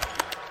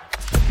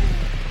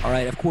 All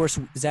right, of course,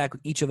 Zach,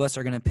 each of us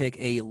are going to pick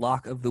a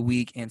lock of the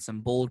week and some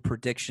bold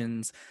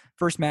predictions.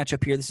 First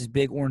matchup here, this is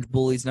Big Orange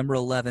Bullies, number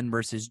 11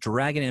 versus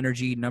Dragon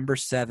Energy, number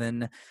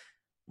 7.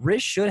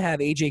 Rish should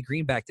have A.J.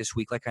 Green back this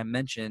week, like I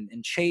mentioned.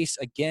 And Chase,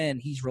 again,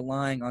 he's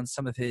relying on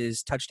some of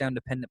his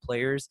touchdown-dependent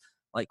players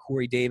like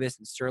Corey Davis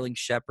and Sterling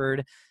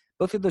Shepard.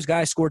 Both of those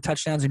guys scored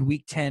touchdowns in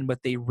Week 10, but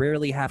they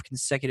rarely have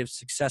consecutive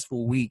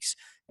successful weeks.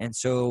 And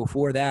so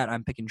for that,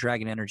 I'm picking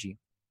Dragon Energy.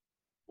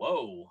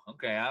 Whoa.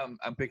 Okay.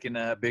 I'm picking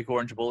Big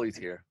Orange Bullies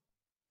here.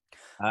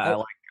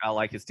 I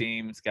like his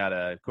team. It's got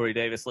Corey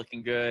Davis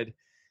looking good,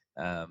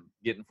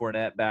 getting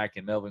Fournette back,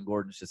 and Melvin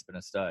Gordon's just been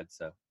a stud.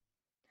 So.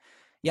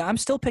 Yeah, I'm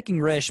still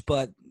picking Rish,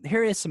 but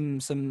here is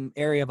some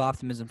area of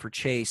optimism for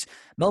Chase.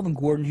 Melvin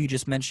Gordon, who you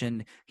just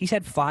mentioned, he's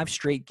had 5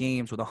 straight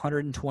games with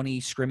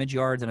 120 scrimmage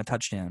yards and a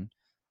touchdown.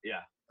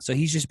 Yeah. So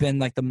he's just been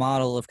like the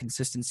model of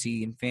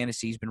consistency in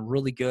fantasy. He's been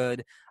really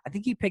good. I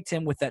think he picked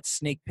him with that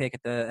snake pick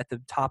at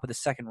the top of the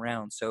second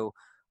round. So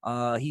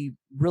he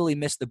really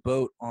missed the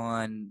boat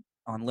on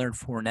Leonard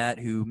Fournette,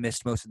 who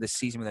missed most of this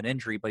season with an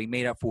injury, but he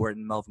made up for it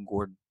in Melvin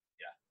Gordon.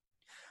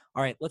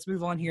 All right, let's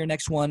move on here.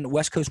 Next one,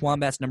 West Coast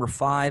Wombats number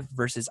 5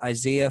 versus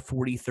Isaiah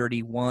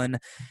 4031.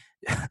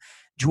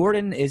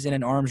 Jordan is in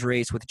an arms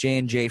race with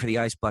J&J for the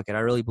ice bucket. I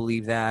really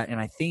believe that, and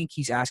I think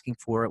he's asking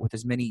for it with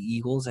as many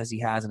Eagles as he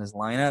has in his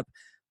lineup,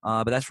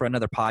 but that's for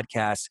another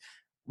podcast.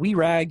 We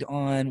ragged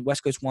on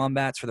West Coast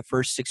Wombats for the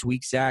first 6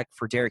 weeks, Zach,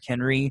 for Derrick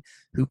Henry,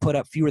 who put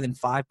up fewer than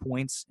 5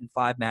 points in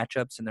 5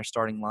 matchups in their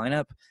starting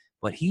lineup,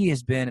 but he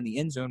has been in the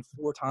end zone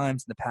 4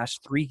 times in the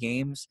past 3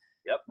 games.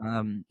 Yep.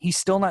 He's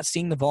still not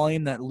seeing the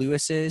volume that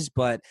Lewis is,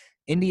 but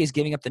Indy is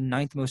giving up the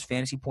 9th most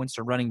fantasy points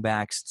to running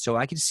backs. So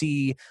I could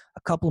see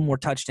a couple more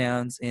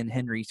touchdowns in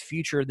Henry's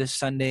future this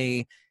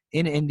Sunday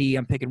in Indy.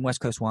 I'm picking West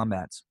Coast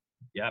Wombats.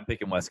 Yeah, I'm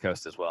picking West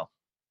Coast as well.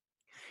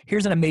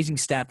 Here's an amazing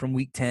stat from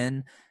Week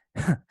 10.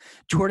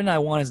 Jordan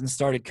Iwanez and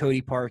started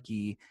Cody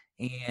Parkey,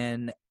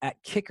 and at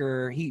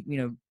kicker,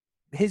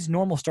 his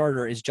normal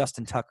starter is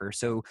Justin Tucker.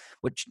 So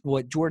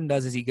what Jordan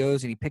does is he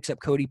goes and he picks up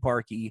Cody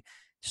Parkey,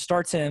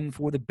 starts him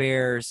for the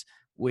Bears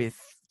with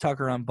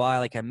Tucker on bye,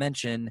 like I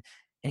mentioned,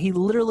 and he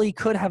literally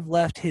could have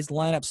left his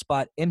lineup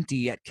spot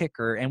empty at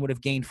kicker and would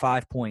have gained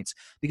 5 points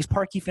because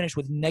Parkey finished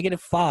with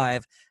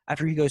 -5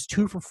 after he goes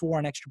 2 for 4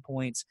 on extra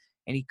points,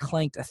 and he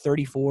clanked a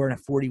 34 and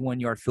a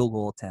 41-yard field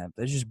goal attempt.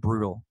 That's just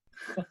brutal.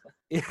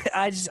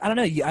 I don't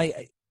know.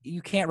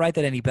 You can't write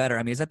that any better.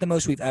 I mean, is that the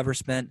most we've ever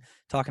spent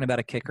talking about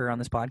a kicker on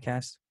this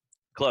podcast?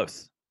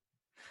 Close.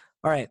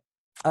 All right.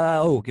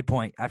 Good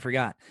point. I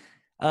forgot.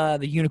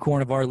 The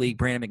unicorn of our league,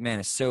 Brandon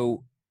McManus.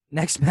 So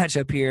next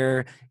matchup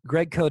here,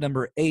 Greg Coe,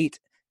 number 8,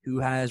 who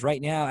has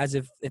right now, as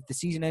if the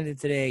season ended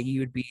today, he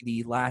would be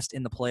the last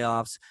in the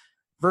playoffs,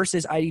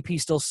 versus IDP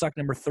still suck,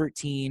 number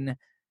 13.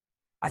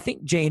 I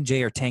think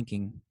J&J are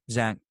tanking,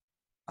 Zach.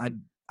 I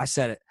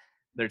said it.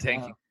 They're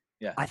tanking.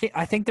 Yeah. I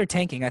think they're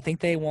tanking. I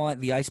think they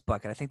want the ice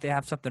bucket. I think they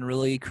have something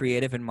really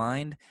creative in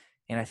mind,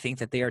 and I think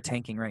that they are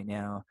tanking right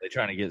now. They're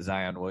trying to get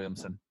Zion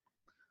Williamson.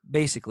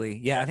 Basically,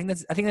 yeah. I think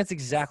that's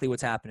exactly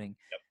what's happening.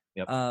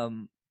 Yep.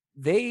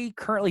 They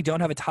currently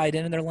don't have a tight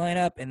end in their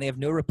lineup, and they have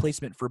no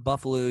replacement for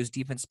Buffalo's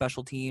defense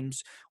special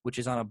teams, which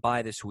is on a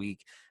bye this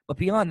week. But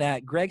beyond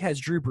that, Greg has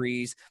Drew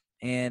Brees,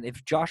 and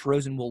if Josh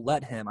Rosen will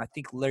let him, I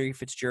think Larry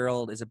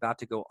Fitzgerald is about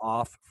to go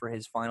off for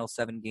his final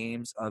 7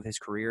 games of his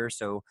career.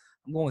 So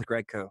I'm going with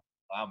Greg Coe.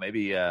 Wow,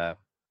 maybe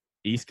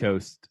East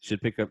Coast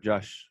should pick up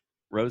Josh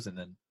Rosen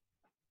then.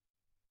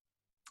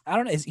 I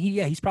don't know.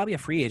 He's probably a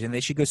free agent.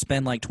 They should go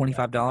spend like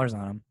 $25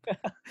 on him.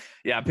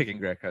 Yeah, I'm picking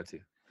Greg Coe too.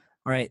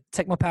 All right,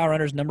 Tecmo Power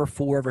Runners number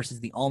 4 versus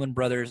the Allman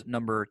Brothers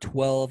number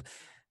 12.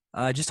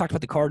 Just talked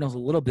about the Cardinals a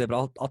little bit,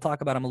 but I'll talk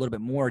about them a little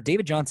bit more.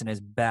 David Johnson is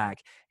back,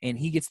 and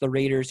he gets the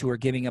Raiders, who are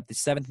giving up the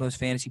 7th most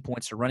fantasy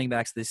points to running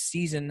backs this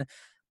season.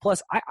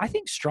 Plus, I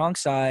think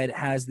Strongside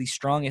has the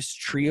strongest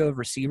trio of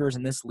receivers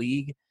in this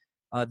league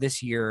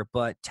this year.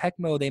 But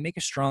Tecmo, they make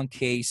a strong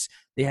case.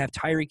 They have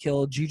Tyreek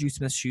Hill, Juju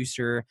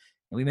Smith-Schuster,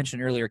 and we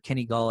mentioned earlier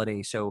Kenny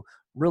Golladay. So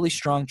really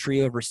strong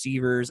trio of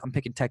receivers. I'm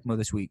picking Tecmo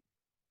this week.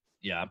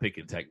 Yeah, I'm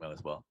picking Tecmo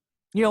as well.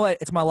 You know what?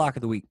 It's my lock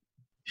of the week.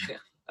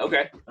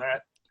 Okay. All right.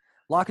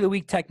 Lock of the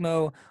week,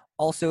 Tecmo.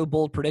 Also,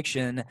 bold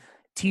prediction,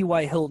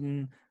 T.Y.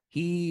 Hilton.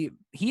 He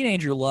and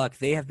Andrew Luck,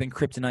 they have been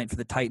kryptonite for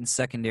the Titans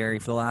secondary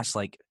for the last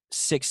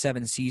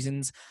 6-7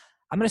 seasons.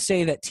 I'm going to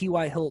say that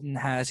T.Y. Hilton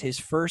has his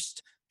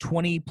first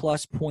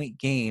 20-plus point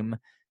game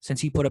since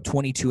he put up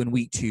 22 in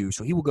week 2.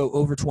 So he will go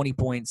over 20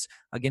 points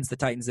against the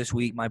Titans this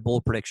week, my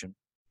bold prediction.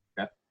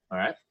 Okay. All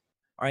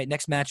right,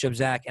 next matchup,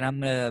 Zach, and I'm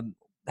going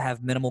to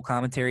have minimal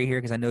commentary here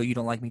because I know you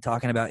don't like me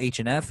talking about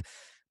H&F,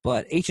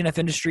 but H&F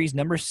Industries,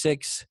 number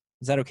 6.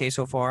 Is that okay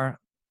so far?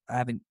 I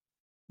haven't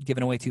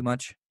given away too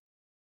much.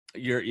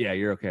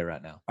 You're okay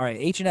right now. All right,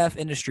 H&F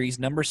Industries,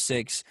 number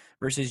 6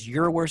 versus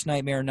Your Worst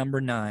Nightmare, number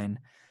 9.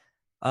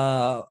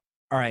 All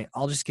right,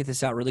 I'll just get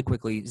this out really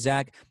quickly.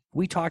 Zach,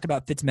 we talked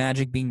about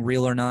Fitzmagic being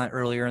real or not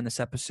earlier in this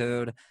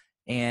episode,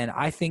 and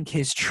I think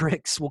his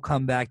tricks will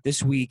come back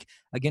this week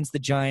against the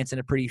Giants in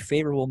a pretty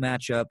favorable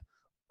matchup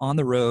on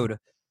the road.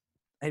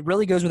 It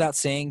really goes without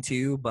saying,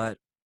 too, but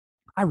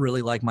I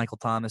really like Michael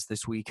Thomas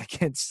this week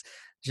against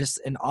just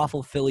an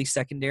awful Philly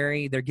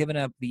secondary. They're giving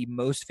up the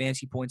most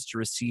fantasy points to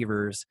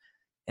receivers,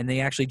 and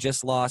they actually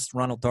just lost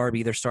Ronald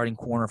Darby, their starting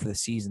corner for the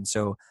season.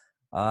 So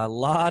a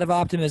lot of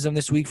optimism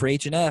this week for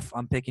H&F.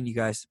 I'm picking you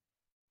guys.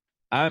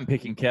 I'm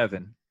picking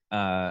Kevin.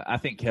 I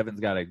think Kevin's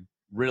got a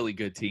really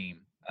good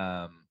team.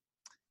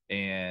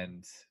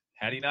 And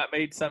had he not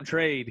made some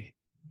trade,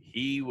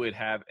 he would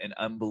have an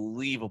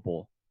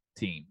unbelievable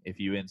team if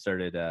you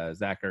inserted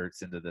Zach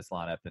Ertz into this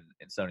lineup and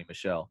Sony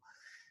Michel.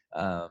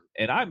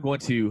 And I'm going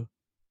to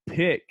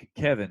pick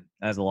Kevin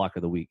as a lock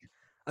of the week.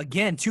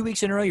 Again, 2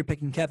 weeks in a row, you're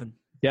picking Kevin.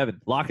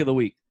 Kevin, lock of the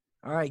week.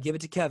 All right, give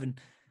it to Kevin.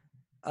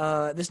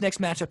 This next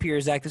matchup here,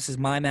 Zach, this is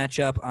my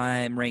matchup.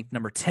 I'm ranked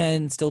number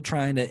 10, still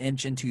trying to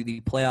inch into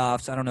the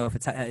playoffs. I don't know if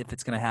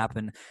it's going to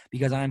happen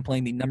because I'm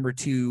playing the number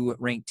 2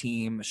 ranked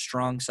team,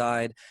 Strong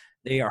Side.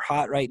 They are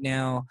hot right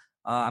now.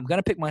 I'm going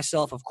to pick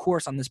myself, of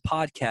course, on this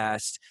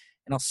podcast,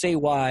 and I'll say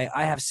why.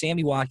 I have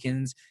Sammy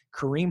Watkins,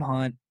 Kareem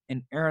Hunt,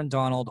 and Aaron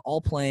Donald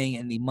all playing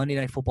in the Monday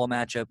Night Football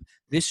matchup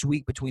this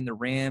week between the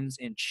Rams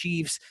and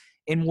Chiefs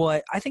in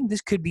what I think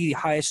this could be the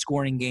highest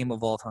scoring game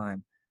of all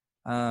time.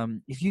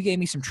 If you gave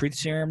me some truth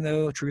serum,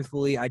 though,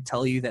 truthfully, I'd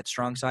tell you that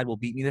Strong Side will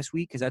beat me this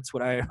week because that's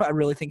what I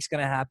really think is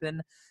going to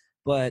happen.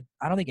 But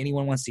I don't think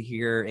anyone wants to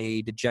hear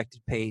a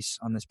dejected pace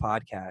on this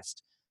podcast.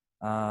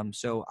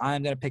 So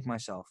I'm going to pick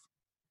myself.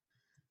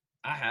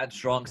 I had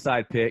Strong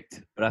Side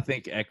picked, but I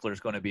think Eckler's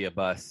going to be a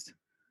bust.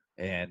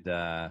 And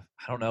I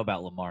don't know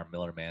about Lamar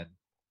Miller, man.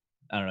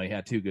 I don't know. He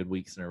had 2 good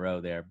weeks in a row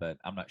there, but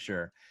I'm not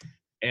sure.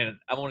 And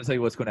I want to tell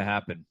you what's going to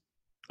happen.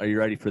 Are you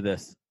ready for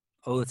this?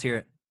 Oh, let's hear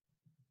it.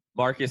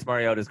 Marcus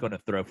Mariota is going to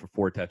throw for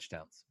 4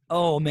 touchdowns.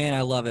 Oh, man,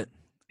 I love it.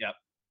 Yep.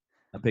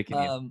 I'm picking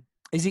you.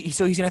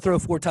 So he's going to throw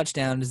 4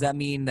 touchdowns. Does that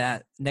mean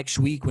that next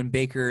week when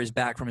Baker is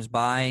back from his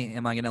bye,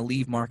 am I going to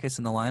leave Marcus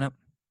in the lineup?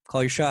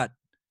 Call your shot.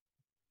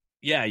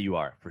 Yeah, you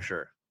are, for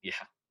sure. Yeah.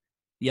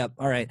 Yep.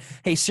 All right.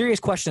 Hey, serious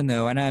question,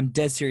 though, and I'm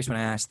dead serious when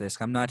I ask this.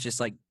 I'm not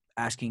just,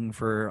 asking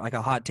for,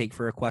 a hot take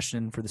for a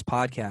question for this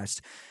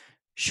podcast.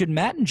 Should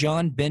Matt and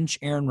John bench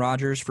Aaron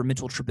Rodgers for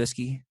Mitchell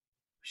Trubisky?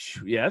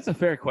 Yeah, that's a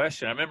fair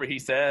question. I remember he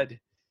said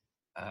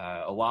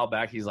a while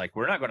back, he's like,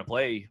 we're not going to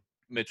play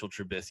Mitchell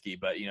Trubisky,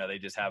 but, they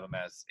just have him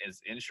as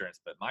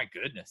insurance. But, my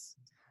goodness,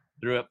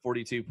 threw up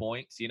 42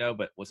 points,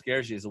 but what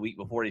scares you is a week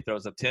before he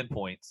throws up 10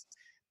 points.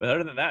 But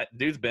other than that,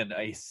 dude's been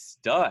a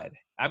stud.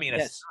 I mean, a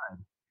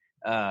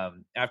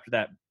stud. After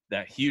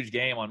that huge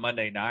game on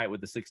Monday night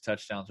with the 6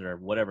 touchdowns or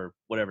whatever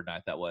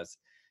night that was.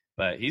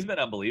 But he's been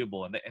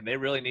unbelievable, and they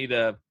really need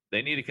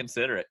to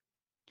consider it.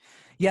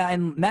 Yeah,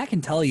 and Matt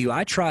can tell you,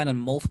 I tried on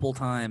multiple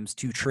times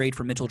to trade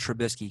for Mitchell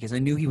Trubisky because I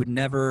knew he would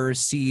never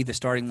see the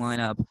starting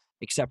lineup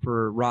except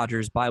for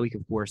Rodgers bye week,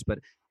 of course. But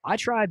I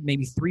tried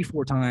maybe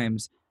 3-4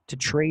 times to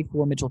trade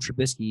for Mitchell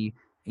Trubisky,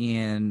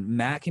 and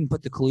Matt can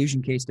put the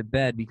collusion case to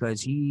bed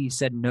because he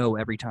said no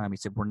every time. He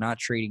said, we're not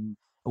trading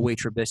away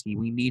Trubisky.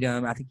 We need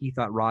him. I think he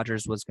thought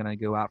Rodgers was going to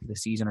go out for the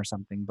season or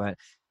something. But,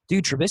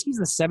 dude, Trubisky's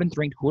the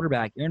 7th-ranked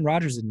quarterback. Aaron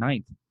Rodgers is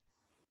 9th.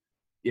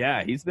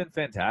 Yeah, he's been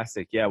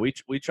fantastic. Yeah, we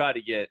tried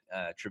to get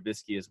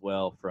Trubisky as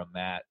well from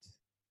Matt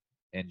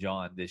and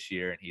John this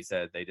year, and he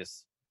said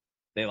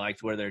they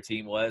liked where their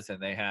team was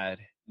and they had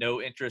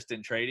no interest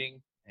in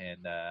trading,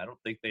 and I don't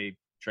think they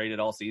traded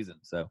all season.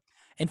 So.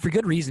 And for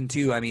good reason,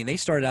 too. I mean, they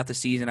started out the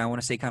season, I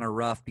want to say, kind of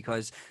rough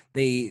because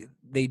they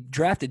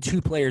drafted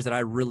 2 players that I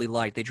really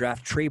liked. They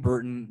draft Trey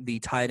Burton, the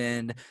tight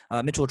end,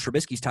 Mitchell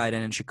Trubisky's tight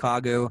end in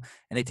Chicago,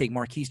 and they take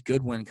Marquise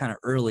Goodwin kind of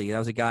early. That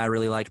was a guy I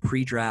really liked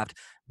pre-draft.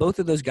 Both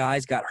of those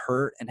guys got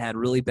hurt and had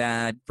really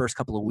bad first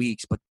couple of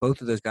weeks, but both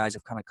of those guys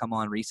have kind of come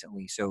on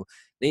recently. So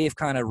they've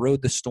kind of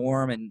rode the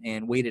storm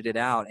and waited it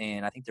out,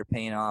 and I think they're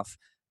paying off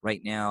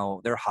right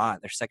now. They're hot.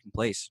 They're 2nd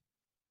place.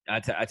 I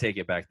take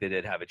it back. They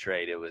did have a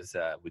trade. It was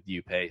with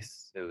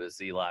U-Pace. It was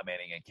Eli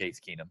Manning and Case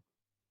Keenum.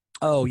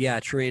 Oh, yeah,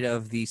 trade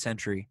of the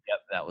century. Yep,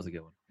 that was a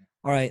good one.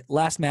 All right,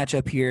 last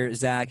matchup here,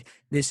 Zach.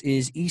 This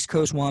is East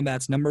Coast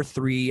Wombats number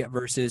 3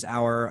 versus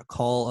our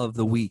Call of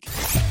the Week.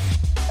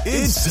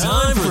 It's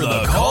time for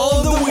the Call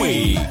of the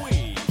Week.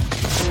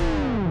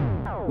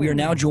 We are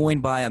now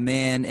joined by a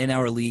man in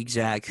our league,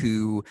 Zach,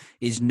 who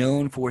is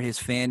known for his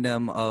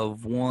fandom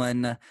of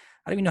one. I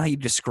don't even know how you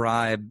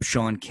describe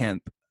Sean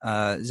Kemp.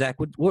 Zach,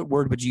 what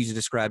word would you use to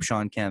describe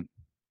Sean Kemp?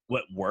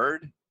 What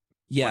word?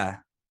 Yeah.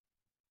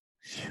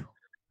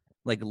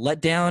 Like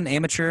letdown,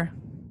 amateur?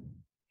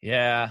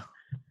 Yeah,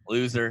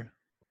 loser.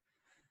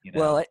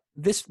 Well,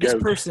 this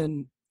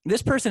person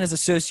is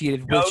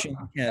associated with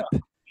Sean Kemp.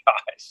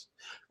 Gosh.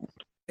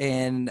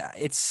 And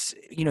it's,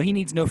 he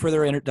needs no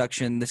further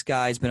introduction. This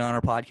guy's been on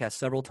our podcast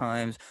several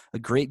times, a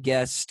great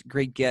guest,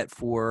 great get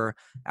for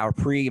our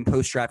pre- and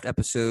post-draft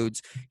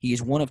episodes. He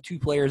is one of 2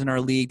 players in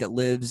our league that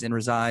lives and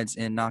resides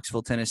in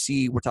Knoxville,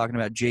 Tennessee. We're talking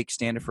about Jake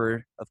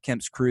Standifer of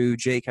Kemp's Crew.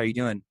 Jake, how are you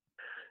doing?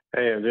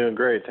 Hey, I'm doing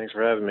great. Thanks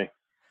for having me.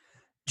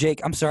 Jake,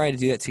 I'm sorry to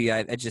do that to you.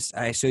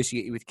 I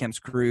associate you with Kemp's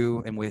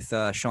Crew and with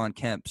Sean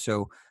Kemp.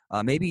 So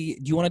maybe,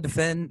 do you want to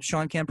defend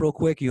Sean Kemp real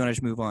quick, or you want to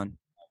just move on?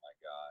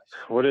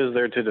 What is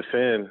there to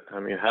defend? I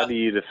mean, how do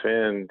you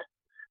defend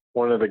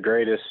one of the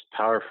greatest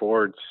power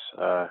forwards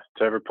to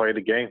ever play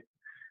the game?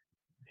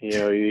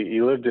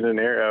 You lived in an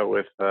era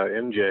with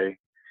MJ,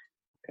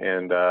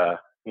 and,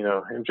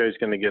 MJ's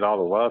going to get all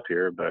the love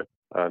here, but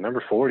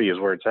number 40 is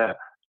where it's at.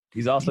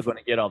 He's also going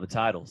to get all the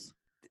titles.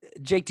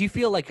 Jake, do you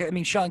feel like, I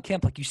mean, Sean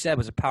Kemp, like you said,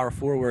 was a power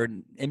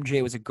forward.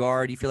 MJ was a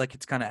guard. Do you feel like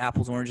it's kind of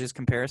apples, oranges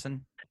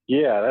comparison?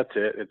 Yeah, that's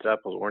it. It's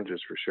apples, oranges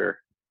for sure.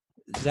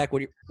 Zach, what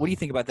do you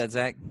think about that,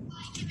 Zach?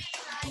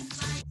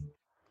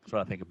 That's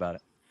what I think about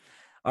it.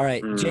 All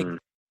right, Jake,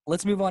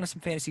 let's move on to some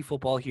fantasy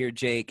football here,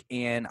 Jake.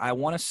 And I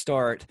want to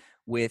start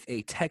with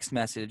a text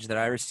message that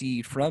I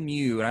received from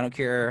you. And I don't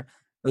care,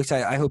 at least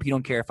I hope you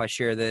don't care if I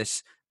share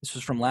this. This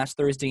was from last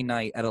Thursday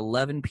night at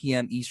 11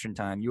 p.m. Eastern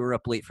time. You were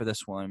up late for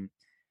this one.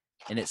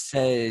 And it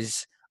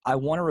says, I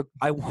want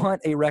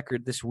a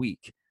record this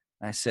week.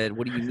 And I said,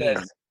 what do you mean?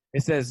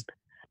 It says,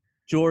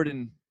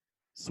 Jordan,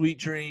 sweet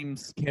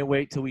dreams. Can't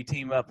wait till we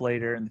team up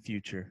later in the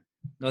future.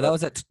 No, that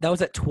was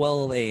at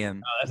 12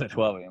 a.m. Oh, that's at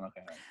 12 a.m.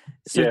 Okay.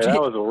 So Jake, that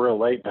was a real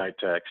late night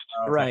text.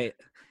 Right.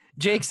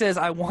 Jake says,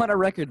 I want a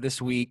record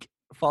this week,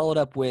 followed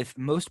up with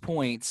most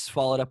points,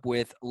 followed up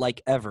with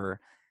like ever.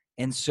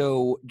 And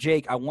so,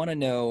 Jake, I want to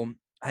know,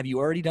 have you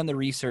already done the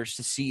research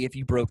to see if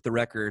you broke the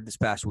record this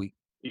past week?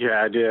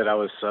 Yeah, I did. I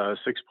was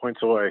 6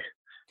 points away.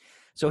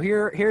 So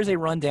here's a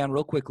rundown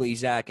real quickly,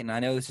 Zach, and I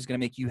know this is going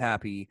to make you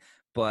happy,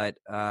 but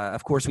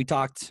of course we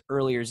talked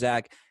earlier,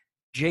 Zach.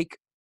 Jake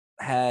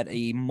had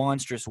a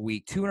monstrous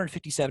week,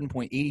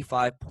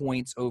 257.85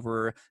 points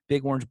over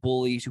Big Orange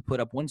Bullies, who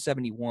put up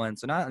 171.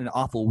 So not an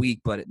awful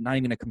week, but not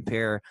even to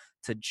compare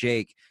to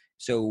Jake.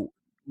 So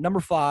number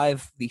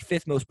 5, the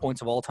 5th most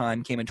points of all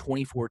time, came in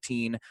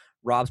 2014.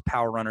 Rob's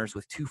Power Runners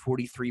with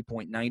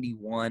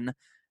 243.91.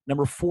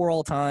 Number 4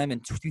 all time in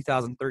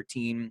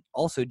 2013,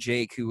 also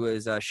Jake, who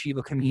was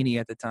Shiva Kamini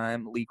at the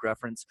time, league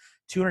reference,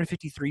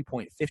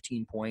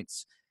 253.15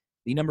 points.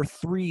 The number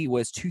 3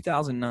 was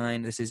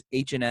 2009. This is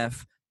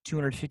HNF,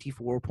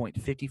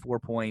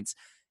 254.54 points.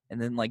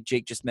 And then, like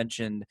Jake just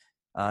mentioned,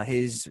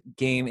 his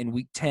game in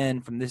week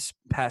 10 from this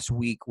past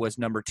week was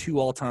number 2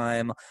 all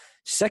time.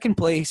 Second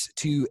place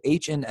to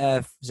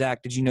HNF.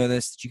 Zach, did you know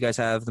this? Did you guys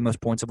have the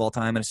most points of all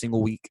time in a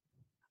single week?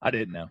 I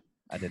didn't know.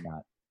 I did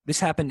not. This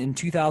happened in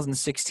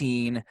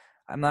 2016.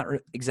 I'm not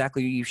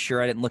exactly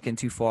sure. I didn't look in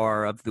too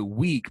far of the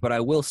week, but I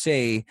will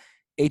say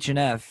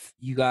HNF,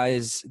 you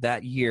guys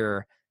that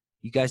year,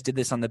 you guys did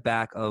this on the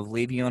back of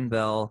Le'Veon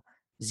Bell,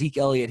 Zeke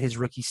Elliott, his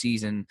rookie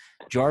season,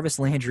 Jarvis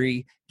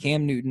Landry,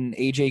 Cam Newton,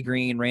 AJ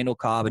Green, Randall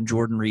Cobb, and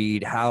Jordan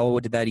Reed. How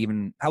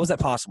was that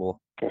possible?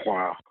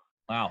 Wow.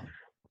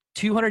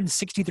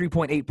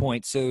 263.8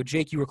 points. So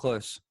Jake, you were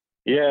close.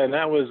 Yeah, and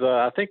that was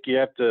I think you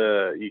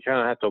kind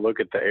of have to look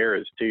at the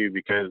eras too,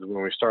 because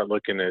when we start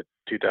looking at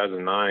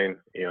 2009,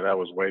 that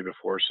was way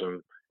before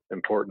some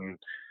important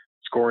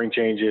scoring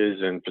changes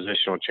and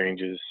positional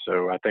changes.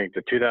 So I think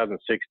the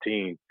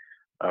 2016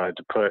 to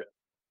put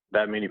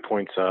that many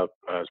points up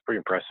is pretty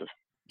impressive.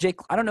 Jake,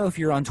 I don't know if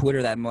you're on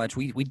Twitter that much.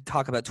 We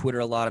talk about Twitter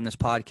a lot on this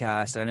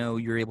podcast. I know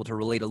you're able to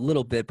relate a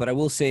little bit, but I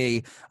will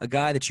say a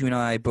guy that you and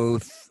I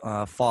both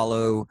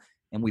follow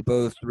and we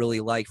both really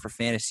like for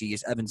fantasy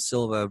is Evan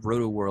Silva of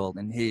Roto World,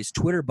 and his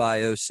Twitter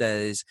bio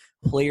says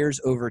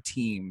players over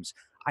teams.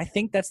 I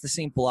think that's the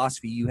same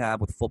philosophy you have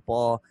with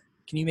football.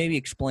 Can you maybe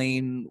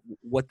explain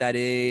what that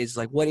is?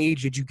 Like, what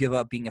age did you give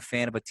up being a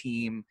fan of a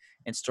team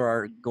and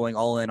start going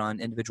all in on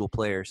individual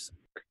players?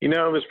 It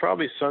was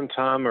probably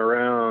sometime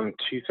around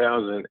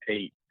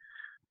 2008.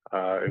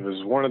 It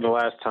was one of the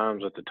last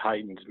times that the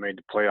Titans made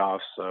the playoffs,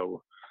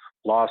 so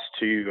lost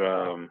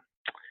to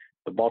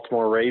the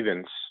Baltimore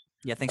Ravens.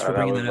 Yeah, thanks for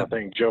bringing that up. I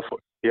think Joe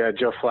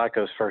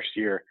Flacco's first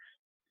year.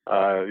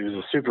 It was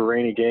a super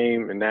rainy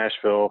game in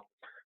Nashville.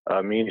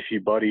 Me and a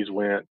few buddies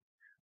went.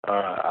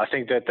 I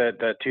think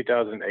that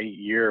 2008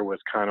 year was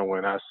kind of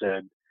when I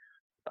said,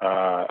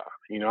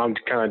 I'm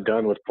kind of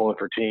done with pulling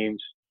for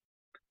teams,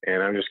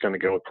 and I'm just going to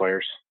go with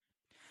players.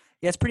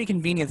 Yeah, it's pretty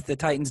convenient that the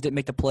Titans didn't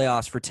make the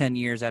playoffs for 10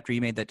 years after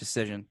you made that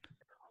decision.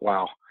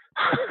 Wow.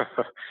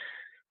 I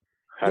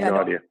had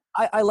no idea.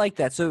 I like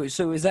that. So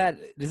does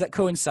that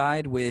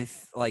coincide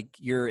with like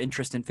your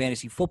interest in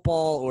fantasy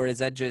football, or did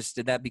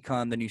that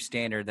become the new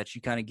standard that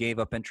you kind of gave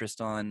up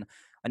interest on?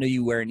 I know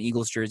you wear an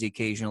Eagles jersey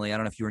occasionally. I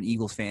don't know if you were an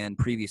Eagles fan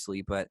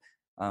previously, but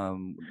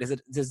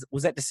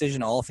was that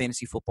decision all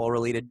fantasy football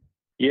related?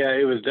 Yeah,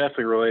 it was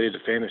definitely related to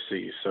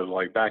fantasy. So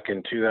like back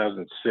in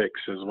 2006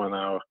 is when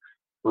I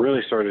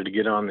really started to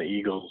get on the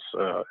Eagles,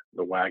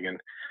 the wagon.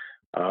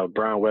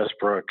 Brian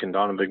Westbrook and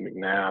Donovan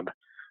McNabb.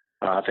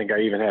 I think I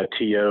even had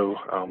T.O.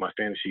 on my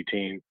fantasy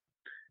team.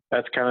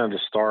 That's kind of the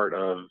start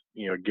of,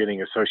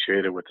 getting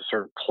associated with a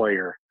certain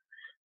player.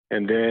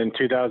 And then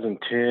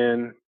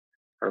 2010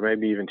 or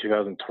maybe even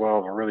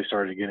 2012, I really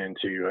started to get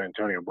into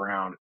Antonio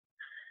Brown.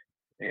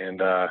 And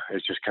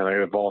it's just kind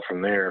of evolved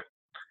from there.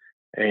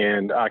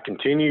 And I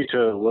continue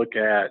to look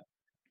at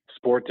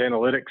sports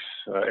analytics.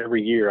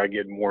 Every year I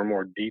get more and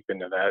more deep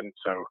into that. And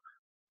so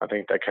I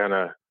think that kind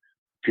of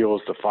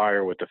fuels the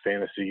fire with the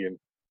fantasy and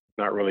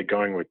not really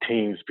going with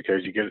teams,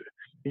 because you get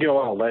a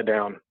lot of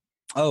letdown.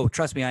 Oh,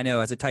 trust me, I know.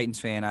 As a Titans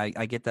fan,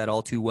 I get that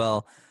all too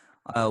well.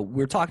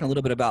 We're talking a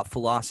little bit about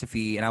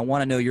philosophy, and I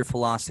want to know your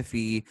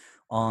philosophy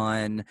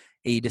on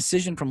a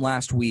decision from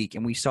last week.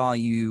 And we saw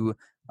you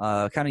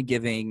kind of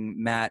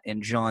giving Matt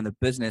and John the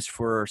business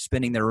for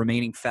spending their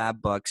remaining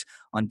fab bucks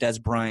on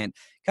Dez Bryant.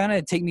 Kind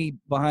of take me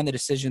behind the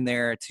decision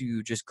there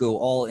to just go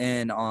all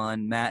in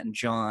on Matt and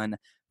John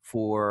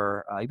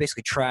for you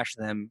basically trashed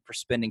them for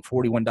spending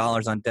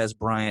 $41 on Dez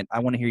Bryant. I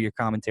want to hear your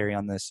commentary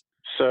on this.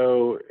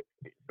 So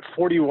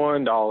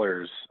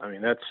 $41, I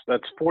mean,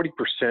 that's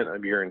 40%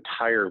 of your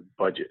entire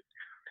budget.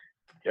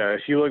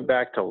 If you look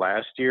back to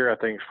last year, I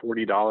think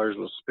 $40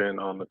 was spent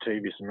on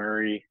Latavius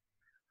Murray.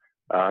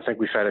 I think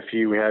we've had a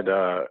few. We had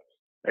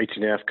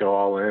H&F go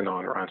all in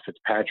on Ryan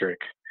Fitzpatrick.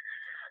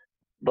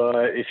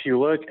 But if you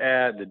look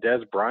at the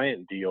Dez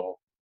Bryant deal,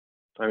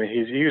 I mean,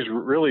 he's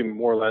really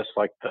more or less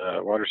like the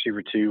wide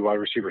receiver 2, wide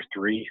receiver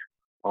 3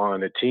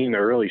 on a team that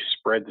really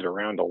spreads it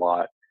around a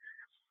lot.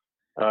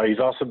 He's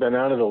also been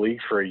out of the league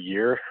for a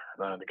year.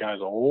 The guy's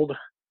old.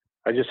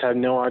 I just had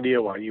no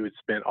idea why you would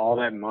spend all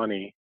that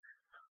money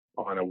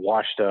on a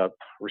washed-up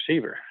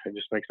receiver. It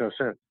just makes no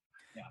sense.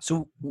 Yeah.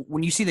 So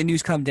when you see the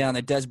news come down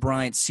that Dez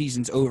Bryant's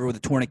season's over with a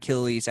torn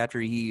Achilles after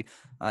he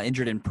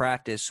injured in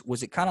practice,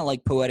 was it kind of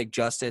like poetic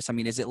justice? I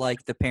mean, is it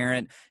like the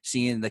parent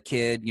seeing the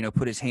kid,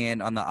 put his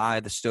hand on the eye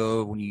of the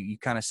stove when you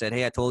kind of said,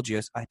 "Hey, I told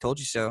you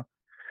so"?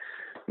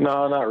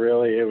 No, not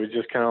really. It was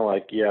just kind of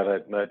like, yeah,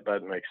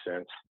 that makes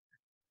sense.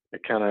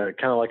 It kind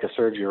of like a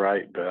serves you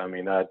right, but I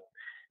mean, I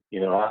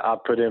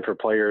put in for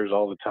players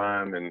all the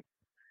time, and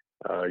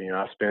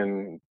I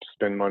spend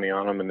money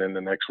on them, and then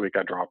the next week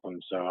I drop them.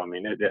 So I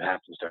mean, it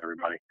happens to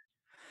everybody.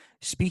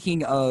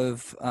 Speaking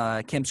of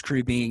Kemp's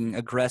crew being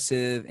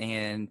aggressive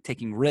and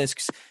taking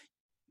risks,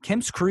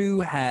 Kemp's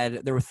crew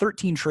there were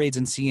 13 trades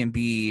in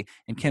CMB,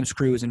 and Kemp's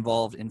crew was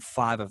involved in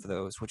 5 of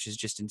those, which is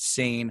just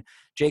insane.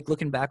 Jake,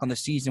 looking back on the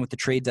season with the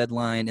trade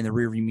deadline in the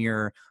rearview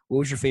mirror, what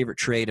was your favorite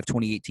trade of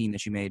 2018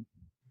 that you made?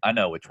 I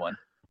know which one.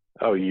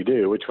 Oh, you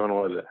do? Which one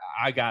was it?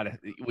 I got it.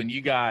 When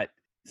you got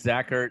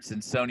Zach Ertz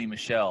and Sony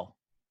Michel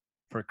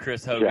for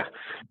Chris Hogan and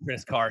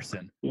Chris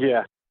Carson.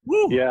 Yeah.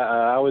 Woo! Yeah,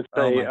 I would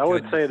say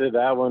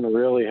that one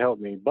really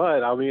helped me.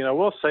 But I mean, I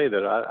will say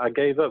that I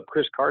gave up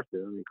Chris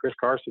Carson. I mean, Chris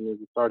Carson is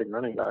the starting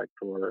running back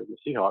for the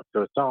Seahawks,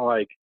 so it's not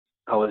like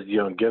I was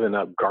giving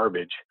up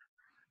garbage.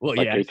 Well,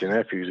 like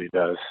H&F usually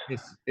does.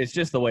 It's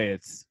just the way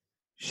it's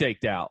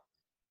shaked out,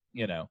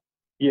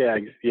 Yeah,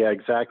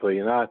 exactly.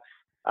 And I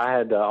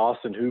had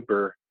Austin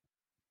Hooper.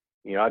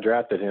 I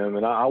drafted him,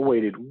 and I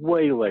waited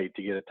way late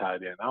to get a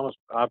tight end.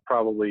 I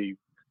probably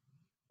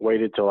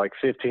waited till like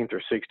 15th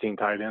or 16th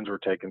tight ends were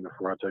taken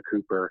before I took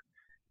Hooper.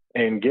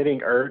 And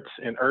getting Ertz,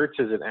 and Ertz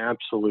is an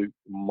absolute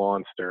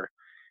monster.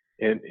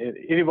 And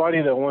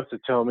anybody that wants to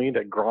tell me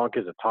that Gronk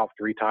is a top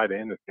 3 tight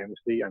end in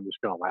fantasy, I'm just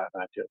going to laugh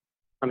at you.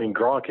 I mean,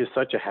 Gronk is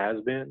such a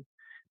has-been,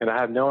 and I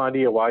have no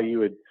idea why you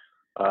would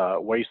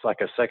waste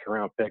like a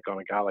second-round pick on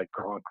a guy like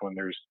Gronk when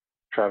there's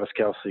Travis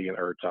Kelce and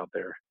Ertz out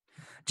there.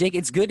 Jake,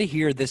 it's good to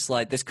hear this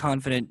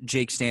confident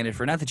Jake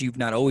Standifer. Not that you've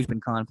not always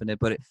been confident,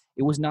 but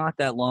it was not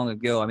that long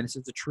ago. I mean, this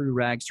is a true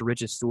rags to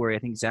riches story. I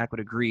think Zach would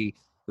agree. It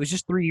was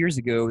just 3 years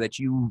ago that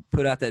you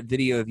put out that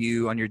video of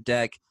you on your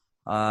deck.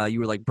 You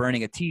were like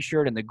burning a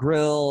T-shirt in the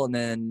grill, and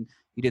then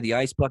you did the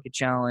ice bucket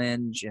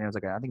challenge, and it was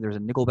like I think there was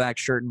a Nickelback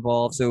shirt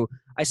involved. So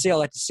I say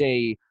all that to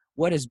say,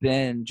 what has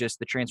been just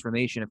the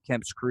transformation of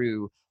Kemp's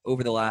crew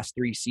over the last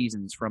 3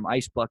 seasons, from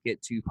ice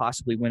bucket to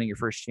possibly winning your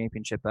first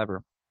championship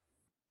ever?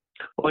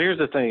 Well, here's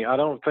the thing. I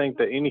don't think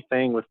that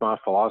anything with my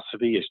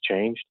philosophy has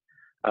changed.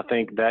 I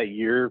think that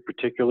year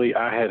particularly,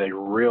 I had a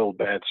real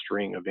bad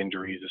string of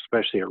injuries,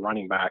 especially at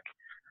running back.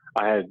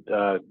 I had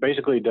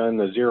basically done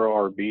the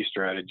 0 RB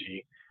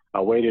strategy.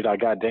 I waited. I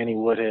got Danny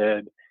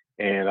Woodhead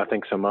and I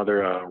think some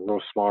other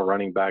real small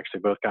running backs. They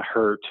both got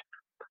hurt.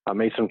 I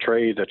made some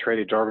trades. I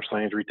traded Jarvis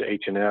Landry to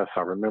H&F.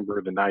 I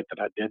remember the night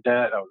that I did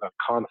that. I was at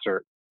a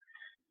concert,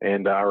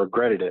 and I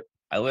regretted it.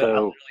 I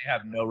literally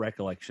have no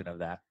recollection of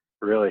that.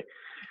 Really?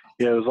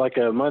 Yeah, it was like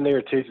a Monday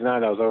or Tuesday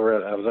night. I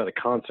was at a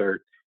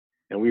concert,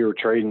 and we were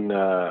trading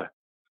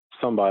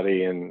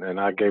somebody, and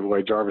I gave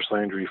away Jarvis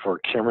Landry for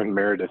Cameron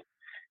Meredith.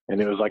 And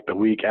it was like the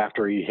week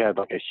after he had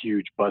like a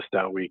huge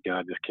bust-out week, and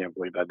I just can't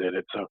believe I did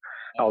it. So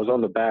I was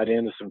on the bad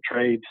end of some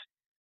trades,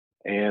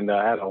 and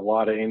I had a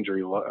lot of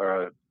injury,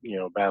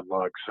 bad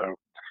luck. So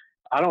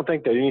I don't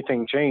think that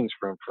anything changed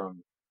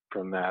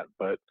from that.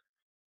 But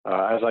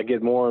as I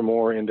get more and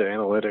more into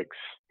analytics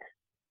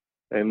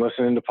and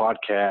listening to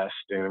podcasts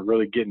and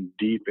really getting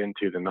deep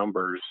into the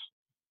numbers,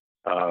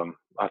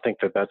 I think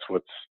that that's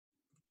what's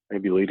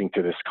maybe leading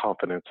to this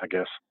confidence, I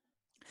guess.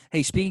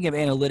 Hey, speaking of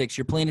analytics,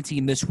 you're playing a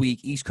team this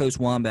week, East Coast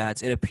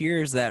Wombats. It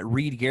appears that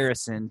Reed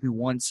Garrison, who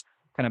once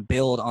kind of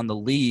bailed on the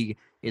league,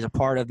 is a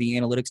part of the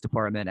analytics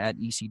department at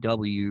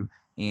ECW,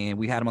 and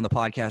we had him on the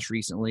podcast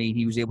recently.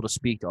 He was able to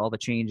speak to all the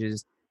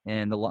changes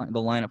and the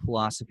lineup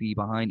philosophy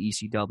behind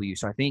ECW.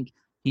 So I think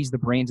he's the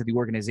brains of the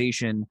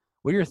organization.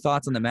 What are your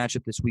thoughts on the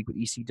matchup this week with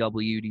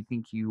ECW? Do you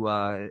think you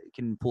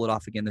can pull it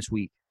off again this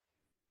week?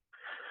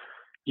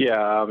 Yeah,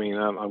 I mean,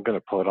 I'm going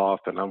to pull it off,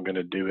 and I'm going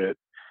to do it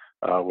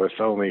with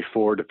only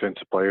 4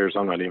 defensive players.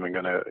 I'm not even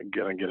going to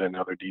get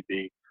another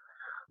DB.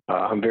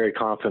 I'm very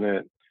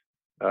confident.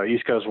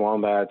 East Coast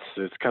Wombats,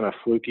 it's kind of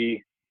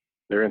fluky.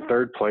 They're in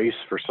third place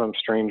for some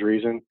strange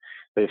reason.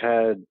 They've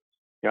had,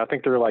 I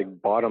think they're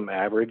like bottom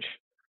average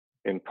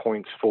in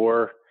points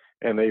for,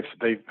 and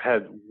they've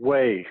had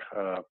way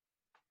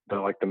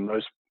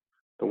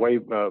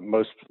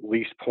most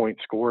least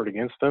points scored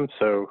against them.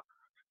 So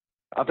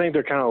I think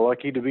they're kind of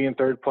lucky to be in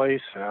third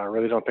place. I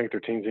really don't think their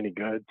team's any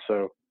good.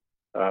 So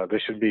they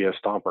should be a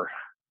stomper.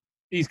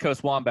 East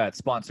Coast Wombats,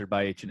 sponsored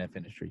by H&F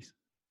Industries.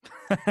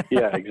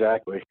 Yeah,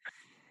 exactly.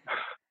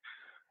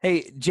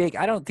 Hey, Jake,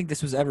 I don't think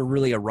this was ever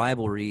really a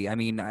rivalry. I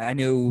mean, I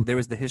know there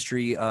was the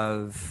history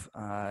of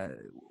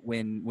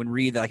when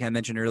Reed, like I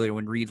mentioned earlier,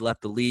 when Reed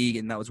left the league,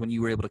 and that was when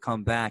you were able to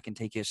come back and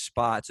take his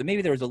spot. So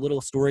maybe there was a little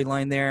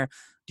storyline there.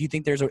 Do you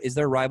think is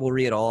there a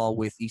rivalry at all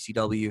with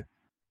ECW?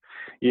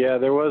 Yeah,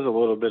 there was a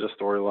little bit of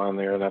storyline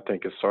there, and I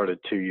think it started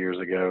 2 years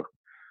ago.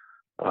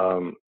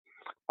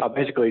 I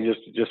basically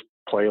just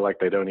play like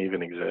they don't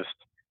even exist,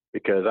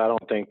 because I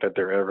don't think that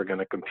they're ever going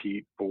to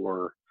compete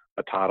for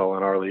a title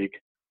in our league.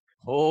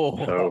 Oh,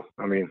 so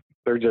I mean,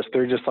 they're just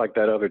like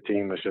that other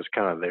team that's just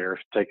kind of there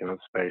taking up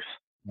space.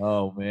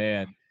 Oh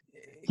man,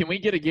 can we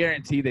get a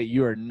guarantee that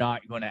you are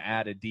not going to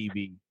add a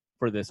DB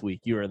for this week?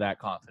 You are that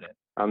confident?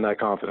 I'm that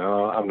confident.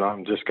 I'm not.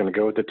 I'm just going to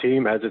go with the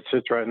team as it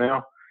sits right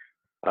now.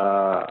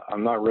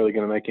 I'm not really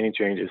going to make any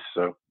changes.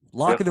 So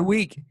Lock of the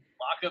week.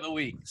 Lock of the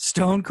week.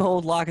 Stone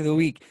cold lock of the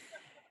week.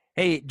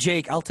 Hey,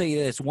 Jake, I'll tell you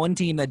this. One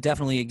team that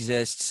definitely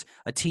exists,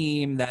 a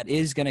team that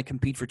is going to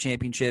compete for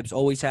championships,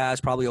 always has,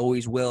 probably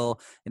always will,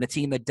 and a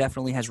team that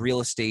definitely has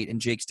real estate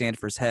in Jake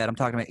Standiford's head. I'm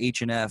talking about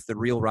H&F, the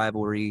real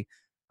rivalry.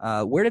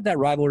 Where did that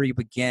rivalry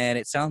begin?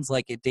 It sounds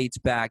like it dates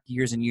back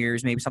years and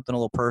years, maybe something a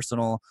little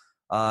personal,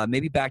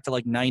 maybe back to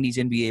like 90s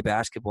NBA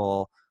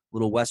basketball,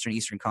 little Western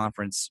Eastern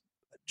Conference.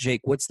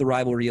 Jake, what's the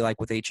rivalry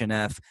like with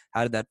H&F?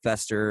 How did that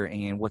fester,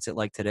 and what's it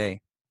like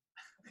today?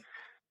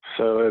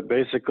 So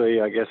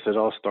basically, I guess it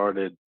all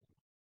started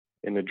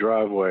in the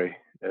driveway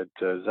at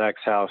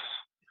Zach's house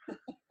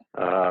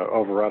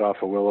over right off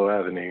of Willow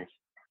Avenue.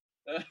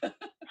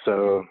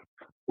 So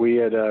we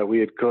had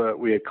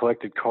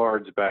collected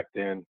cards back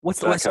then. What's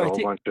the Zach had a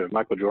whole bunch of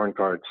Michael Jordan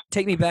cards.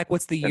 Take me back.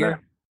 What's the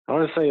year? I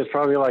want to say it's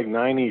probably like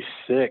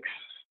 96,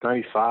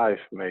 95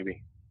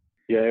 maybe.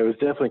 Yeah, it was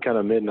definitely kind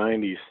of mid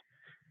 90s.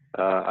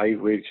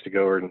 We used to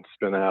go over and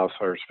spend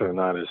the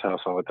night at his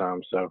house all the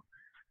time. So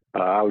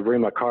I would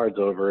bring my cards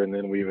over, and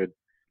then we would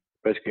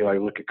basically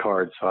like look at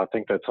cards. So I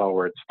think that's all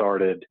where it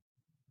started.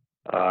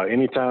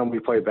 Anytime we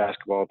played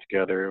basketball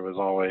together, it was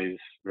always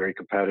very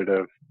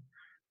competitive.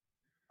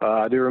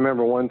 I do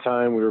remember one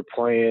time we were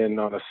playing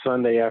on a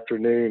Sunday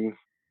afternoon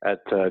at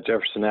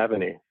Jefferson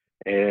Avenue,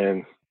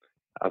 and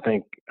I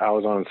think I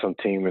was on some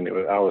team, and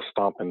I was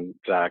stomping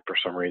Zach for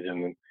some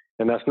reason,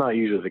 and that's not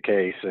usually the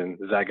case. And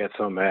Zach got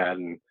so mad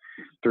and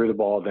threw the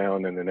ball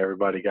down, and then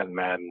everybody got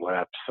mad and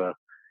left. So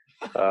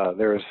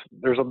there's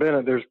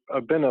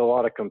been a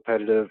lot of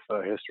competitive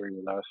history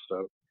with us.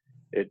 So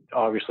it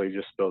obviously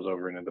just spills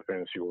over into the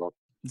fantasy world.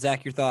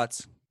 Zach, your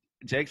thoughts?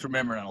 Jake's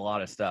remembering a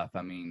lot of stuff.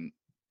 I mean,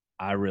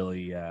 I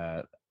really,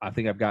 I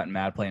think I've gotten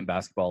mad playing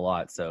basketball a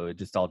lot, so it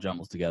just all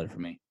jumbles together for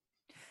me.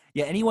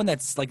 Yeah, anyone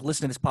that's like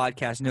listening to this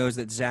podcast knows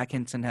that Zach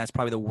Hinton has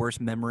probably the worst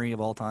memory of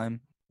all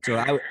time.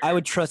 So I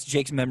would trust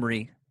Jake's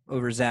memory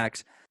over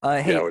Zach's.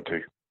 Hey, yeah, I would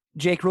too.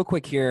 Jake, real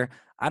quick here.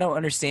 I don't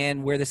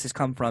understand where this has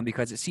come from,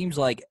 because it seems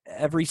like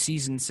every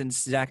season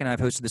since Zach and I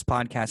have hosted this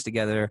podcast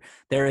together,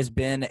 there has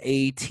been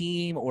a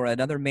team or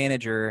another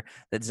manager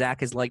that Zach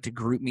has liked to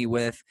group me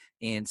with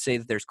and say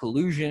that there's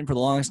collusion. For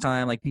the longest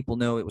time, like, people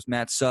know it was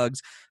Matt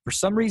Suggs. For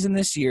some reason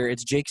this year,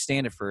 it's Jake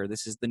Standiford.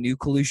 This is the new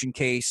collusion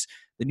case,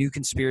 the new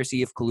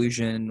conspiracy of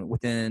collusion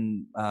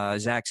within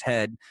Zach's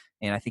head,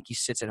 and I think he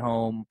sits at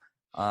home,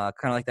 kind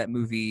of like that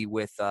movie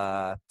with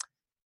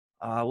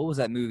what was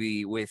that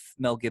movie with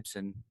Mel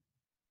Gibson?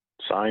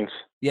 Signs.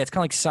 Yeah, it's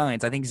kind of like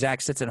Signs. I think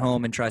Zach sits at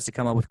home and tries to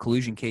come up with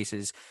collusion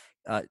cases.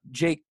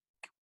 Jake,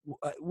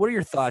 what are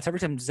your thoughts? Every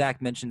time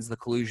Zach mentions the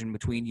collusion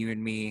between you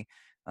and me,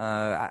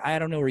 I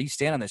don't know where you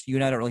stand on this. You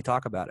and I don't really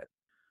talk about it.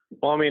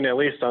 Well, I mean, at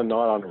least I'm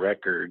not on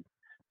record,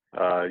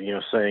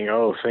 saying,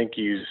 "Oh, thank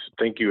you,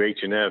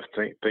 H&F,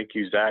 thank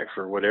you, Zach,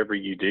 for whatever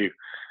you do."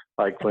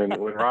 Like when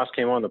Ross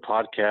came on the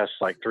podcast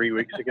like 3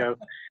 weeks ago,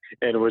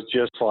 and it was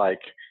just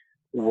like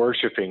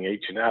worshiping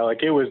H&F.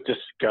 Like, it was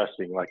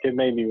disgusting. Like, it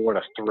made me want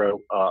to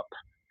throw up.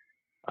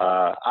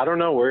 I don't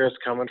know where it's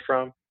coming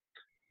from,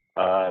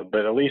 but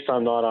at least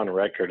I'm not on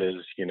record as,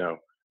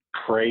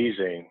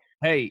 praising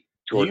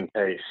Jordan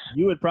Pace.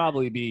 You would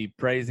probably be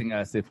praising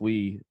us if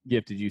we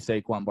gifted you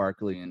Saquon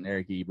Barkley and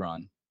Eric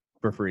Ebron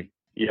for free.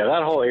 Yeah,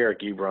 that whole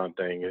Eric Ebron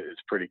thing is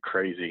pretty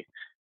crazy.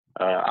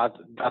 I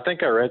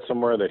think I read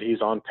somewhere that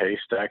he's on pace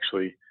to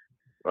actually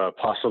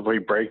possibly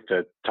break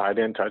the tight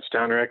end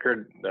touchdown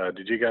record.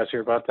 Did you guys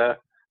hear about that?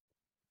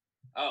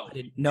 Oh,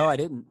 no, I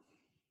didn't.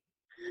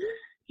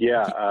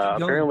 Yeah,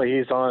 apparently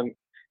he's on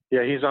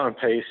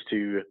pace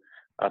to,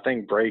 I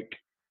think, break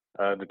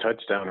the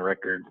touchdown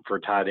record for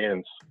tight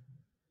ends.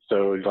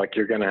 So, like,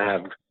 you're going to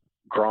have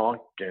Gronk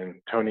and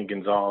Tony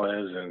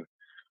Gonzalez and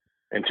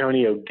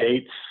Antonio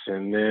Gates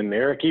and then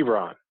Eric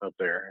Ebron up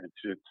there.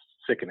 It's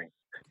sickening.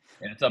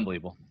 And it's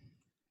unbelievable.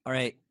 All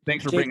right.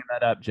 Thanks for Jake, bringing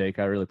that up, Jake.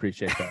 I really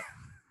appreciate that.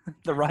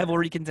 the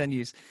rivalry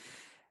continues.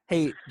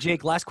 Hey,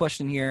 Jake, last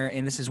question here,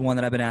 and this is one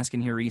that I've been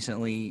asking here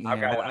recently. I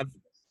got one.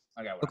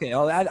 Okay,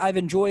 I've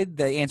enjoyed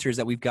the answers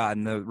that we've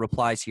gotten, the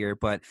replies here,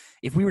 but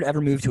if we were to ever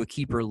move to a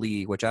keeper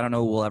league, which I don't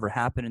know will ever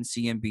happen in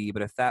CMB,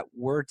 but if that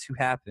were to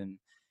happen,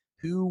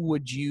 who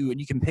would you – and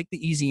you can pick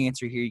the easy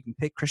answer here. You can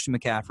pick Christian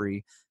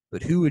McCaffrey,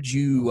 but who would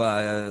you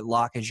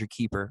lock as your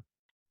keeper?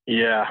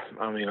 Yeah,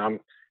 I mean,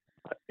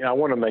 I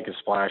want to make a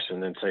splash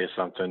and then say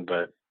something,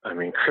 but, I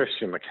mean,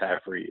 Christian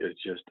McCaffrey is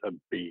just a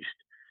beast.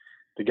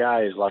 The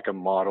guy is like a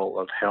model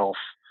of health.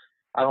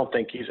 I don't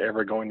think he's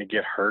ever going to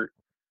get hurt.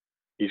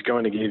 He's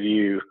going to give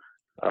you,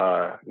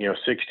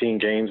 16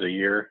 games a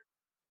year.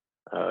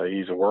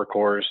 He's a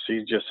workhorse.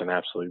 He's just an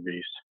absolute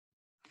beast.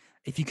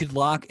 If you could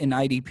lock an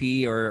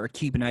IDP or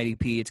keep an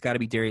IDP, it's got to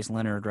be Darius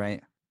Leonard,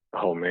 right?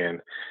 Oh,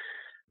 man.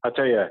 I'll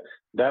tell you,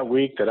 that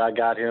week that I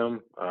got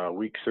him,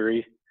 week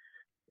 3,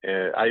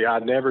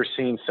 I'd never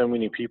seen so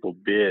many people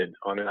bid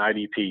on an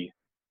IDP.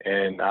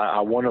 And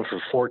I won him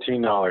for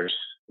 $14.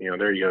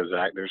 There you go,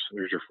 Zach. There's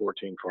your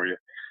 14 for you.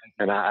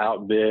 And I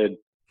outbid,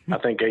 I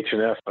think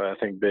H&F,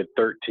 bid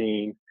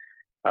 13.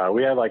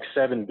 We had like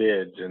 7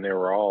 bids, and they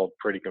were all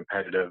pretty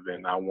competitive,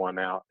 and I won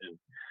out. And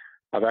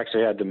I've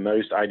actually had the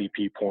most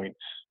IDP points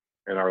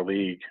in our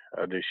league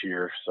this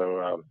year.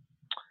 So,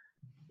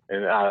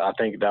 and I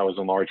think that was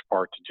in large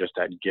part to just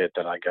that get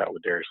that I got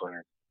with Darius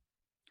Leonard.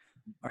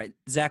 All right,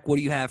 Zach, what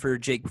do you have for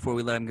Jake before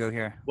we let him go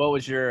here? What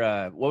was your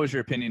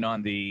opinion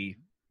on the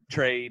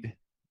trade,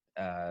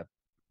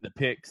 the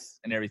picks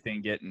and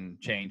everything getting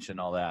changed and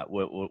all that?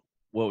 What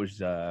was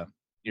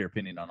your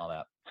opinion on all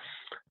that?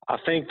 I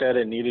think that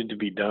it needed to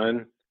be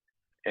done.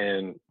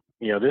 And,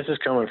 this is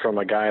coming from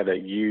a guy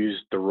that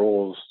used the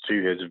rules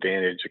to his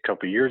advantage a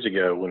couple of years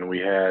ago when we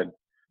had,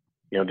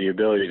 the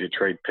ability to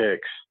trade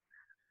picks.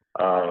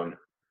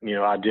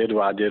 I did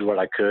what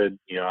I could.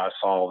 I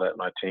saw that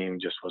my team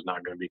just was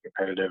not going to be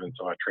competitive, and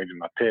so I traded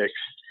my picks.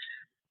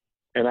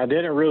 And I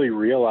didn't really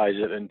realize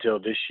it until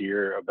this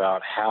year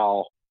about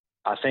how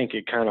I think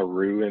it kind of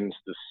ruins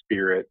the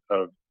spirit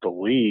of the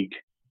league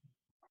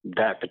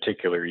that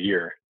particular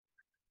year.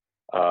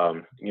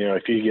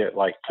 If you get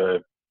like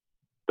the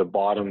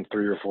bottom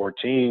 3 or 4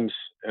 teams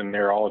and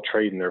they're all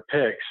trading their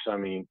picks, I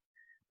mean,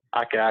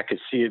 I could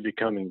see it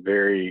becoming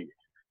very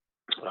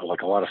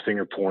like a lot of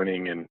finger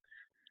pointing and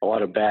a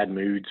lot of bad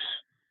moods.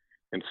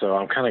 And so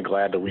I'm kind of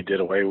glad that we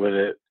did away with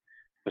it,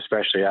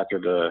 especially after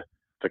the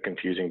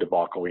confusing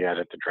debacle we had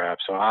at the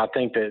draft. So I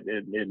think that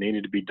it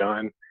needed to be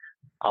done.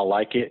 I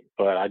like it,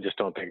 but I just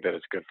don't think that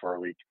it's good for our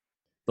league.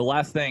 The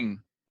last thing,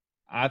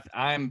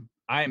 I'm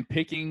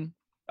making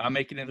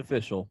it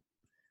official.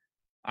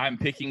 I'm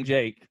picking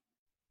Jake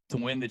to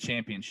win the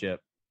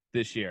championship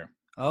this year.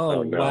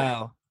 Oh no.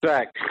 Wow.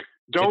 Zach,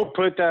 don't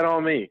put that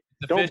on me.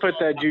 Don't put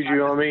that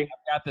juju on me.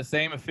 I've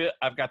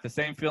got the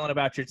same feeling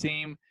about your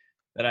team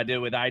that I did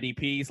with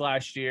IDPs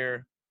last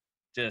year.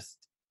 Just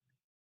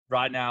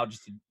right now,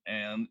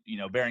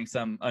 bearing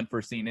some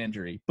unforeseen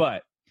injury.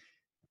 But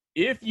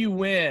if you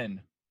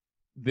win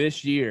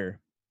this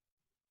year,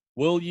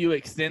 will you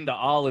extend the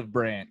olive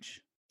branch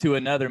to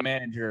another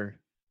manager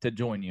to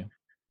join you?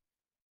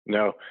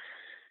 No.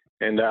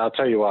 And I'll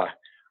tell you why.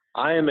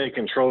 I am a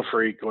control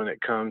freak when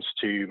it comes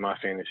to my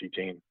fantasy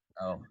team.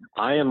 Oh.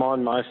 I am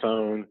on my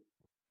phone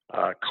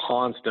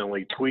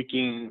constantly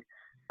tweaking,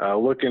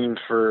 looking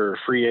for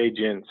free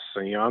agents.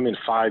 And, I'm in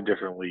 5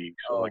 different leagues.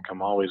 So,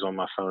 I'm always on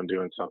my phone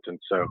doing something.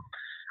 So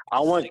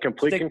I want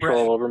complete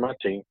control over my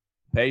team.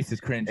 Pace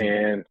is cringing.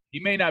 And he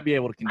may not be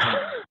able to continue.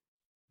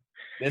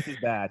 This is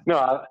bad.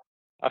 No,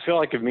 I feel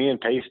like if me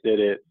and Pace did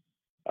it,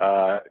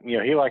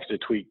 he likes to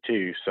tweak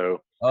too.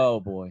 So,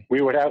 oh boy,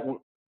 we would have,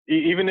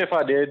 even if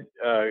I did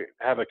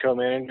have a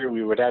co-manager,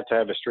 we would have to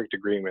have a strict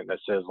agreement that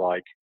says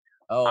like,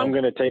 I'm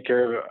going to take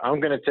care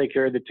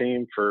of the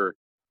team for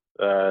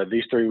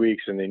these 3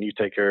 weeks, and then you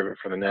take care of it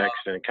for the next,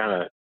 and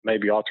kind of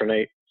maybe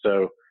alternate.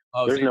 So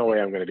there's no way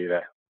I'm going to do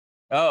that.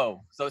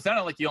 Oh, so it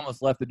sounded like you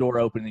almost left the door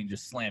open and you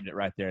just slammed it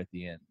right there at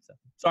the end. So,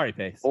 sorry,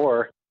 Pace.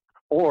 Or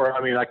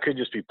I mean, I could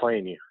just be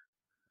playing you.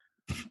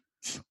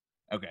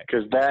 Okay.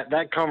 Because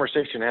that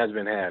conversation has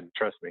been had.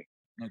 Trust me.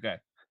 Okay.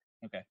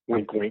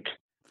 Wink, wink.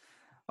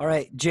 All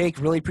right, Jake,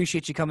 really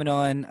appreciate you coming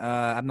on.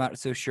 I'm not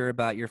so sure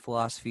about your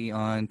philosophy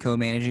on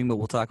co-managing, but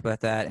we'll talk about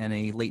that in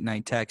a late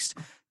night text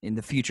in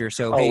the future.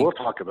 So, we'll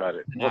talk about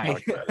it.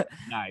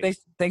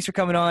 Nice. Thanks for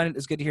coming on.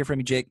 It's good to hear from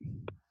you, Jake.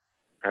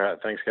 All right,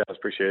 thanks, guys.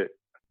 Appreciate it.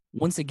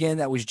 Once again,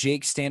 that was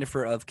Jake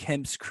Standifer of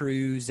Kemp's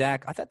Crew.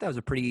 Zach, I thought that was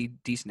a pretty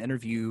decent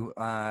interview.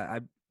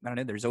 I don't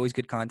know. There's always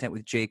good content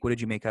with Jake. What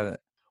did you make of it?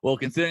 Well,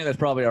 considering that's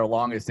probably our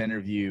longest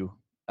interview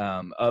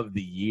of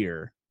the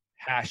year,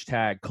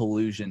 #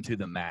 collusion to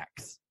the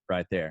max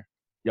right there.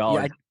 Y'all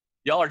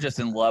are just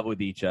in love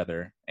with each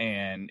other,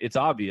 and it's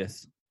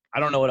obvious. I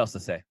don't know what else to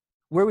say.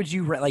 Where would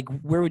you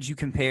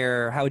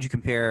compare? How would you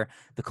compare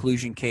the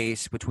collusion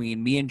case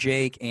between me and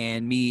Jake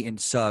and me and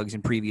Suggs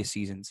in previous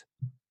seasons?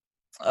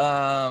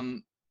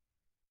 Real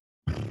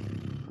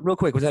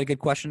quick, was that a good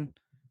question?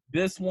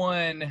 This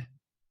one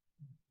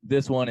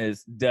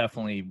is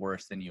definitely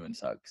worse than you and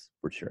Suggs,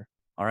 for sure.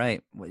 All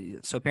right.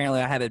 So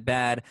apparently I have it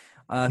bad.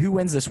 Who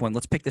wins this one?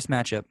 Let's pick this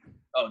matchup.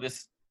 Oh,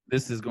 this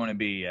is going to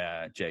be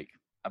Jake.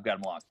 I've got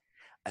him locked.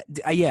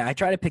 Yeah, I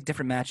try to pick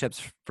different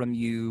matchups from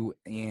you,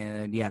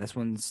 and yeah, this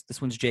one's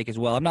Jake as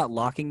well. I'm not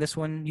locking this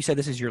one. You said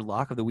this is your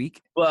lock of the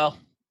week? Well,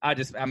 I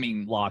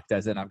mean locked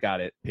as in I've got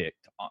it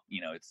picked.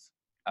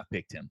 I've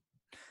picked him.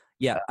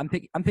 Yeah, I'm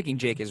picking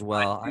Jake as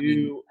well.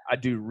 I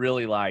do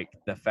really like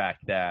the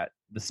fact that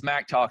the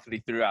smack talk that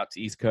he threw out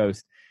to East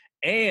Coast,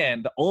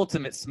 and the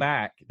ultimate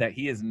smack that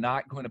he is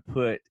not going to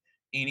put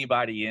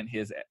anybody in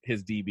his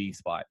DB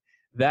spot.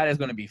 That is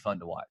going to be fun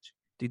to watch.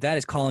 Dude, that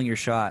is calling your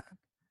shot.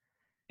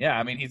 Yeah,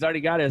 I mean he's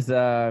already got his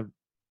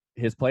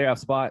playoff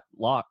spot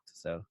locked.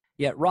 So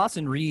yeah, Ross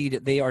and Reed,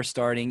 they are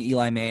starting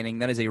Eli Manning.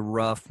 That is a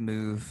rough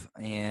move,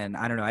 and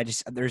I don't know.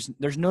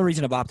 There's no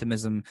reason of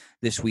optimism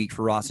this week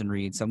for Ross and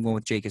Reed, so I'm going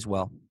with Jake as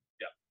well.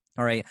 Yeah.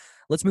 All right,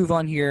 let's move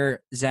on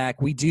here, Zach.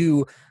 We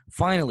do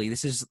finally.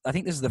 I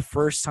think this is the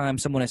first time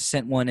someone has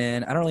sent one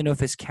in. I don't really know if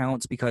this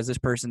counts because this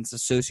person's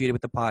associated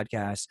with the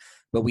podcast,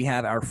 but we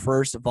have our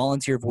first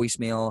volunteer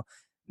voicemail.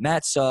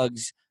 Matt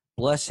Suggs,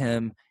 bless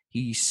him.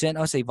 He sent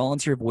us a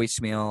volunteer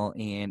voicemail,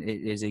 and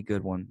it is a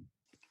good one.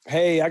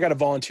 Hey, I got a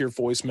volunteer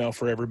voicemail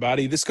for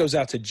everybody. This goes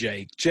out to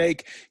Jake.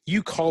 Jake,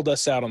 you called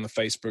us out on the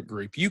Facebook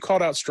group. You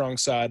called out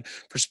Strongside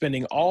for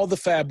spending all the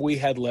fab we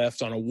had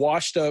left on a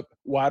washed-up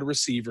wide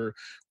receiver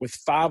with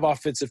 5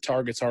 offensive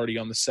targets already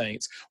on the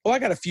Saints. Well, I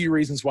got a few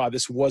reasons why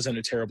this wasn't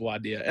a terrible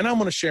idea, and I'm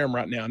going to share them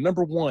right now.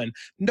 Number one,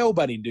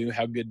 nobody knew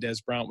how good Des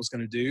Bryant was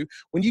going to do.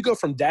 When you go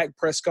from Dak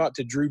Prescott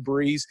to Drew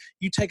Brees,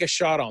 you take a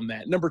shot on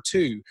that. Number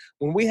two,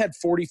 when we had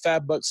 40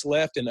 fab bucks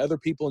left and other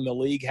people in the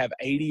league have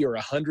 80 or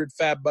 100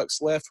 fab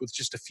bucks left with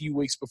just a few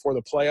weeks before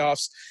the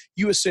playoffs,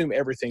 you assume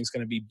everything's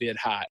going to be bid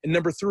high. And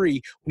number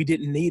three, we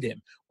didn't need him.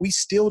 We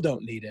still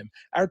don't need him.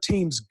 Our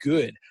team's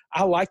good.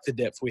 I like the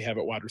depth we have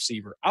at wide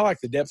receiver. I like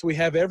the depth we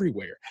have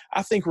everywhere.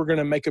 I think we're going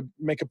to make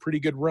a pretty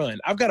good run.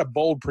 I've got a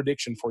bold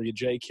prediction for you,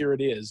 Jake. Here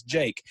it is.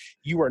 Jake,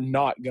 you are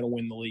not going to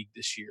win the league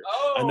this year.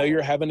 Oh. I know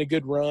you're having a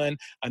good run.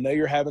 I know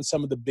you're having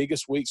some of the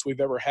biggest weeks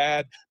we've ever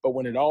had. But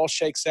when it all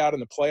shakes out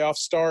and the playoffs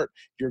start,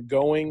 you're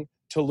going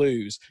to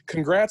lose.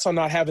 Congrats on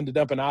not having to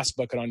dump an ice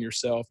bucket on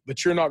yourself,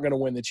 but you're not going to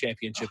win the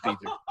championship either.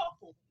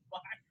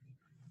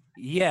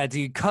 Yeah,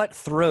 dude,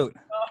 cutthroat.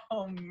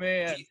 Oh,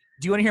 man.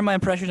 Do you want to hear my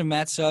impression of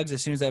Matt Suggs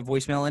as soon as that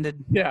voicemail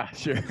ended? Yeah,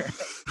 sure.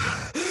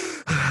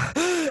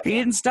 He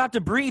didn't stop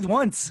to breathe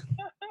once.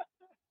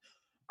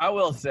 I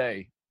will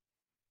say,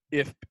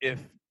 if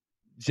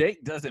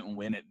Jake doesn't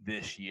win it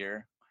this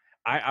year,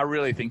 I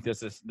really think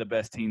this is the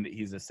best team that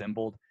he's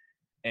assembled,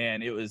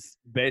 and it was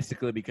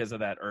basically because of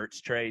that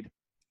Ertz trade.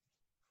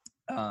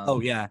 Oh,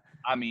 yeah.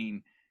 I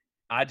mean,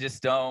 I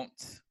just don't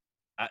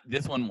 –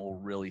 this one will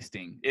really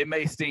sting. It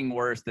may sting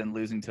worse than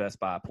losing to us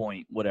by a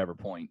point, whatever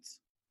points.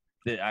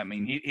 I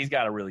mean, he's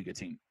got a really good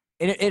team.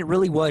 It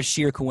really was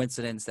sheer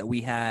coincidence that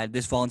we had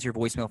this volunteer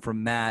voicemail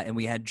from Matt and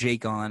we had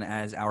Jake on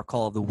as our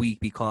call of the week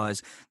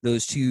because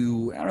those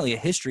two, not really a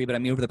history, but I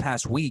mean, over the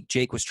past week,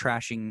 Jake was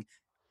trashing,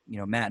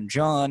 Matt and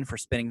John for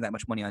spending that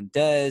much money on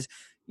Dez.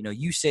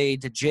 You say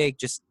to Jake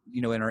just,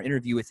 in our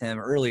interview with him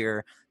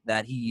earlier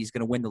that he's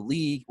going to win the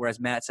league, whereas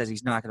Matt says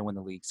he's not going to win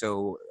the league.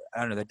 So, I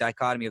don't know, the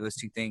dichotomy of those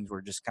two things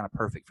were just kind of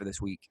perfect for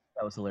this week.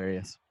 That was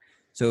hilarious.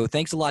 So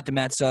thanks a lot to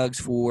Matt Suggs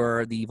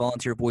for the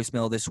volunteer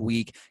voicemail this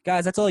week.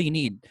 Guys, that's all you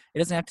need. It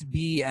doesn't have to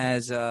be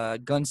as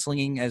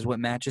gunslinging as what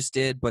Matt just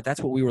did, but that's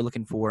what we were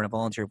looking for in a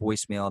volunteer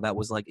voicemail. That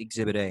was like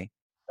Exhibit A.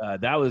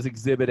 That was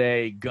Exhibit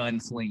A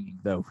gunslinging,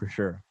 though, for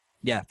sure.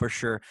 Yeah, for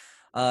sure.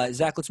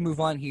 Zach, let's move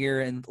on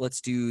here, and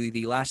let's do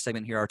the last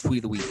segment here, our Tweet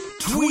of the Week.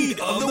 Tweet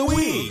of the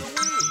Week.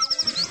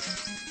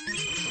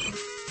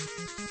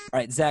 All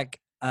right, Zach,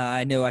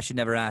 I know I should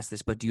never ask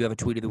this, but do you have a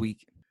Tweet of the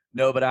Week?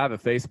 No, but I have a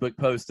Facebook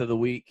post of the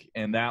week,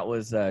 and that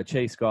was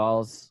Chase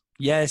Galls.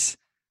 Yes.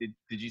 Did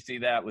you see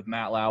that with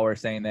Matt Lauer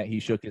saying that he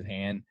shook his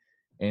hand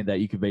and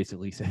that you could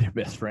basically say they're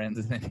best friends?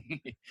 And then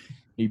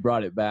he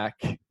brought it back,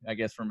 I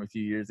guess, from a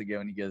few years ago,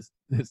 and he goes,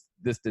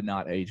 this did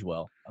not age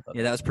well.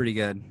 Yeah, that was pretty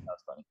good. That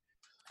was funny.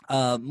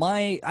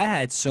 I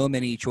had so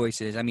many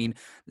choices. I mean,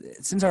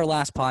 since our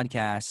last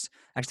podcast,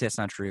 actually that's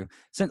not true.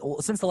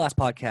 Since the last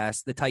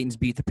podcast, the Titans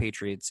beat the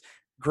Patriots.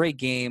 Great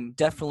game,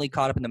 definitely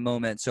caught up in the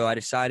moment. So I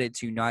decided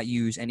to not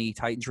use any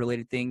Titans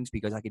related things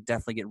because I could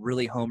definitely get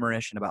really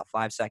homerish in about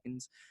 5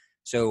 seconds.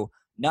 So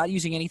not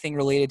using anything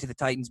related to the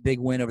Titans' big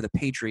win over the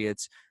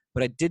Patriots,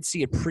 but I did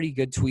see a pretty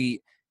good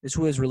tweet. This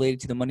was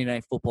related to the Monday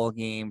Night Football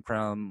game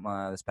from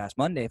this past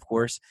Monday, of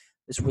course.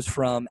 This was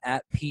from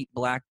 @Pete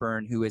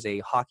Blackburn, who is a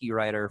hockey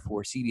writer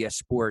for CBS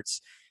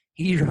Sports.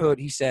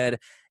 He said,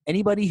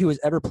 anybody who has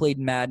ever played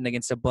Madden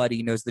against a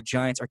buddy knows the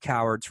Giants are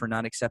cowards for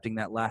not accepting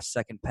that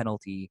last-second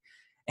penalty.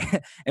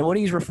 And what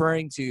he's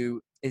referring to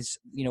is,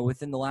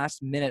 within the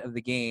last minute of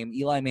the game,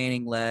 Eli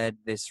Manning led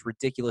this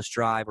ridiculous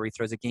drive where he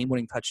throws a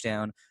game-winning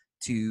touchdown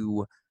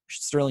to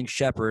Sterling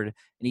Shepard, and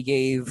he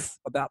gave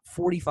about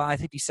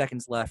 45, 50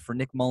 seconds left for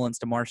Nick Mullins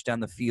to march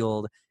down the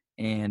field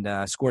and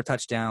score a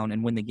touchdown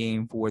and win the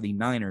game for the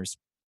Niners.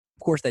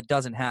 Of course, that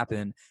doesn't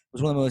happen. It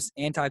was one of the most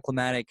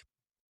anticlimactic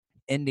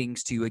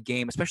endings to a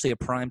game, especially a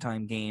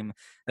primetime game,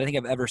 that I think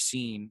I've ever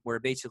seen, where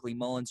basically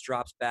Mullins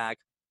drops back,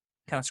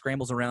 kind of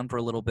scrambles around for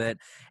a little bit,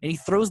 and he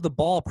throws the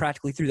ball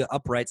practically through the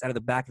uprights out of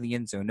the back of the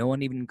end zone. No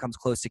one even comes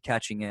close to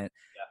catching it.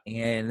 Yeah.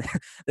 And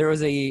there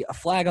was a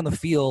flag on the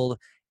field,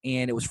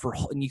 and it was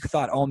and you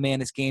thought, oh man,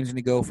 this game's going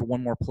to go for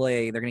one more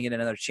play. They're going to get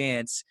another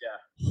chance.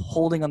 Yeah.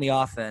 Holding on the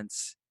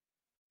offense.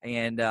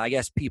 And I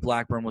guess Pete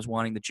Blackburn was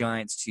wanting the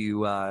Giants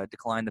to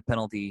decline the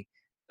penalty,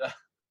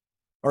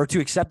 or to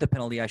accept the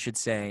penalty, I should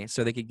say,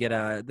 so they could get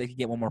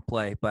one more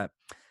play. But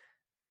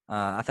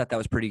I thought that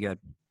was pretty good.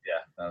 Yeah,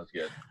 that was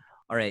good.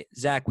 All right,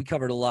 Zach, we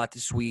covered a lot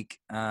this week.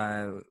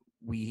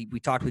 We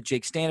talked with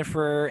Jake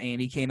Stanifer, and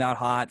he came out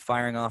hot,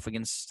 firing off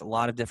against a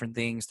lot of different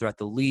things throughout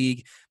the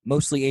league,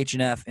 mostly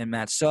H&F and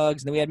Matt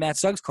Suggs. And then we had Matt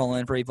Suggs call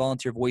in for a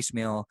volunteer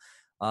voicemail.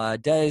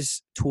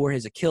 Dez tore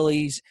his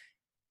Achilles.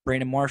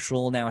 Brandon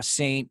Marshall, now a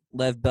Saint.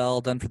 Lev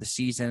Bell, done for the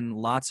season.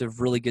 Lots of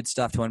really good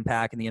stuff to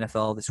unpack in the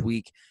NFL this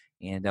week.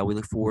 And we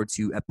look forward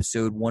to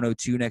episode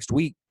 102 next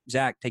week.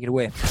 Zach, take it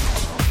away.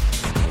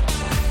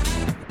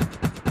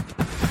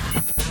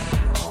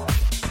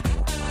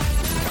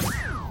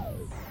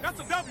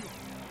 That's a W.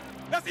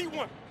 That's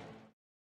E1.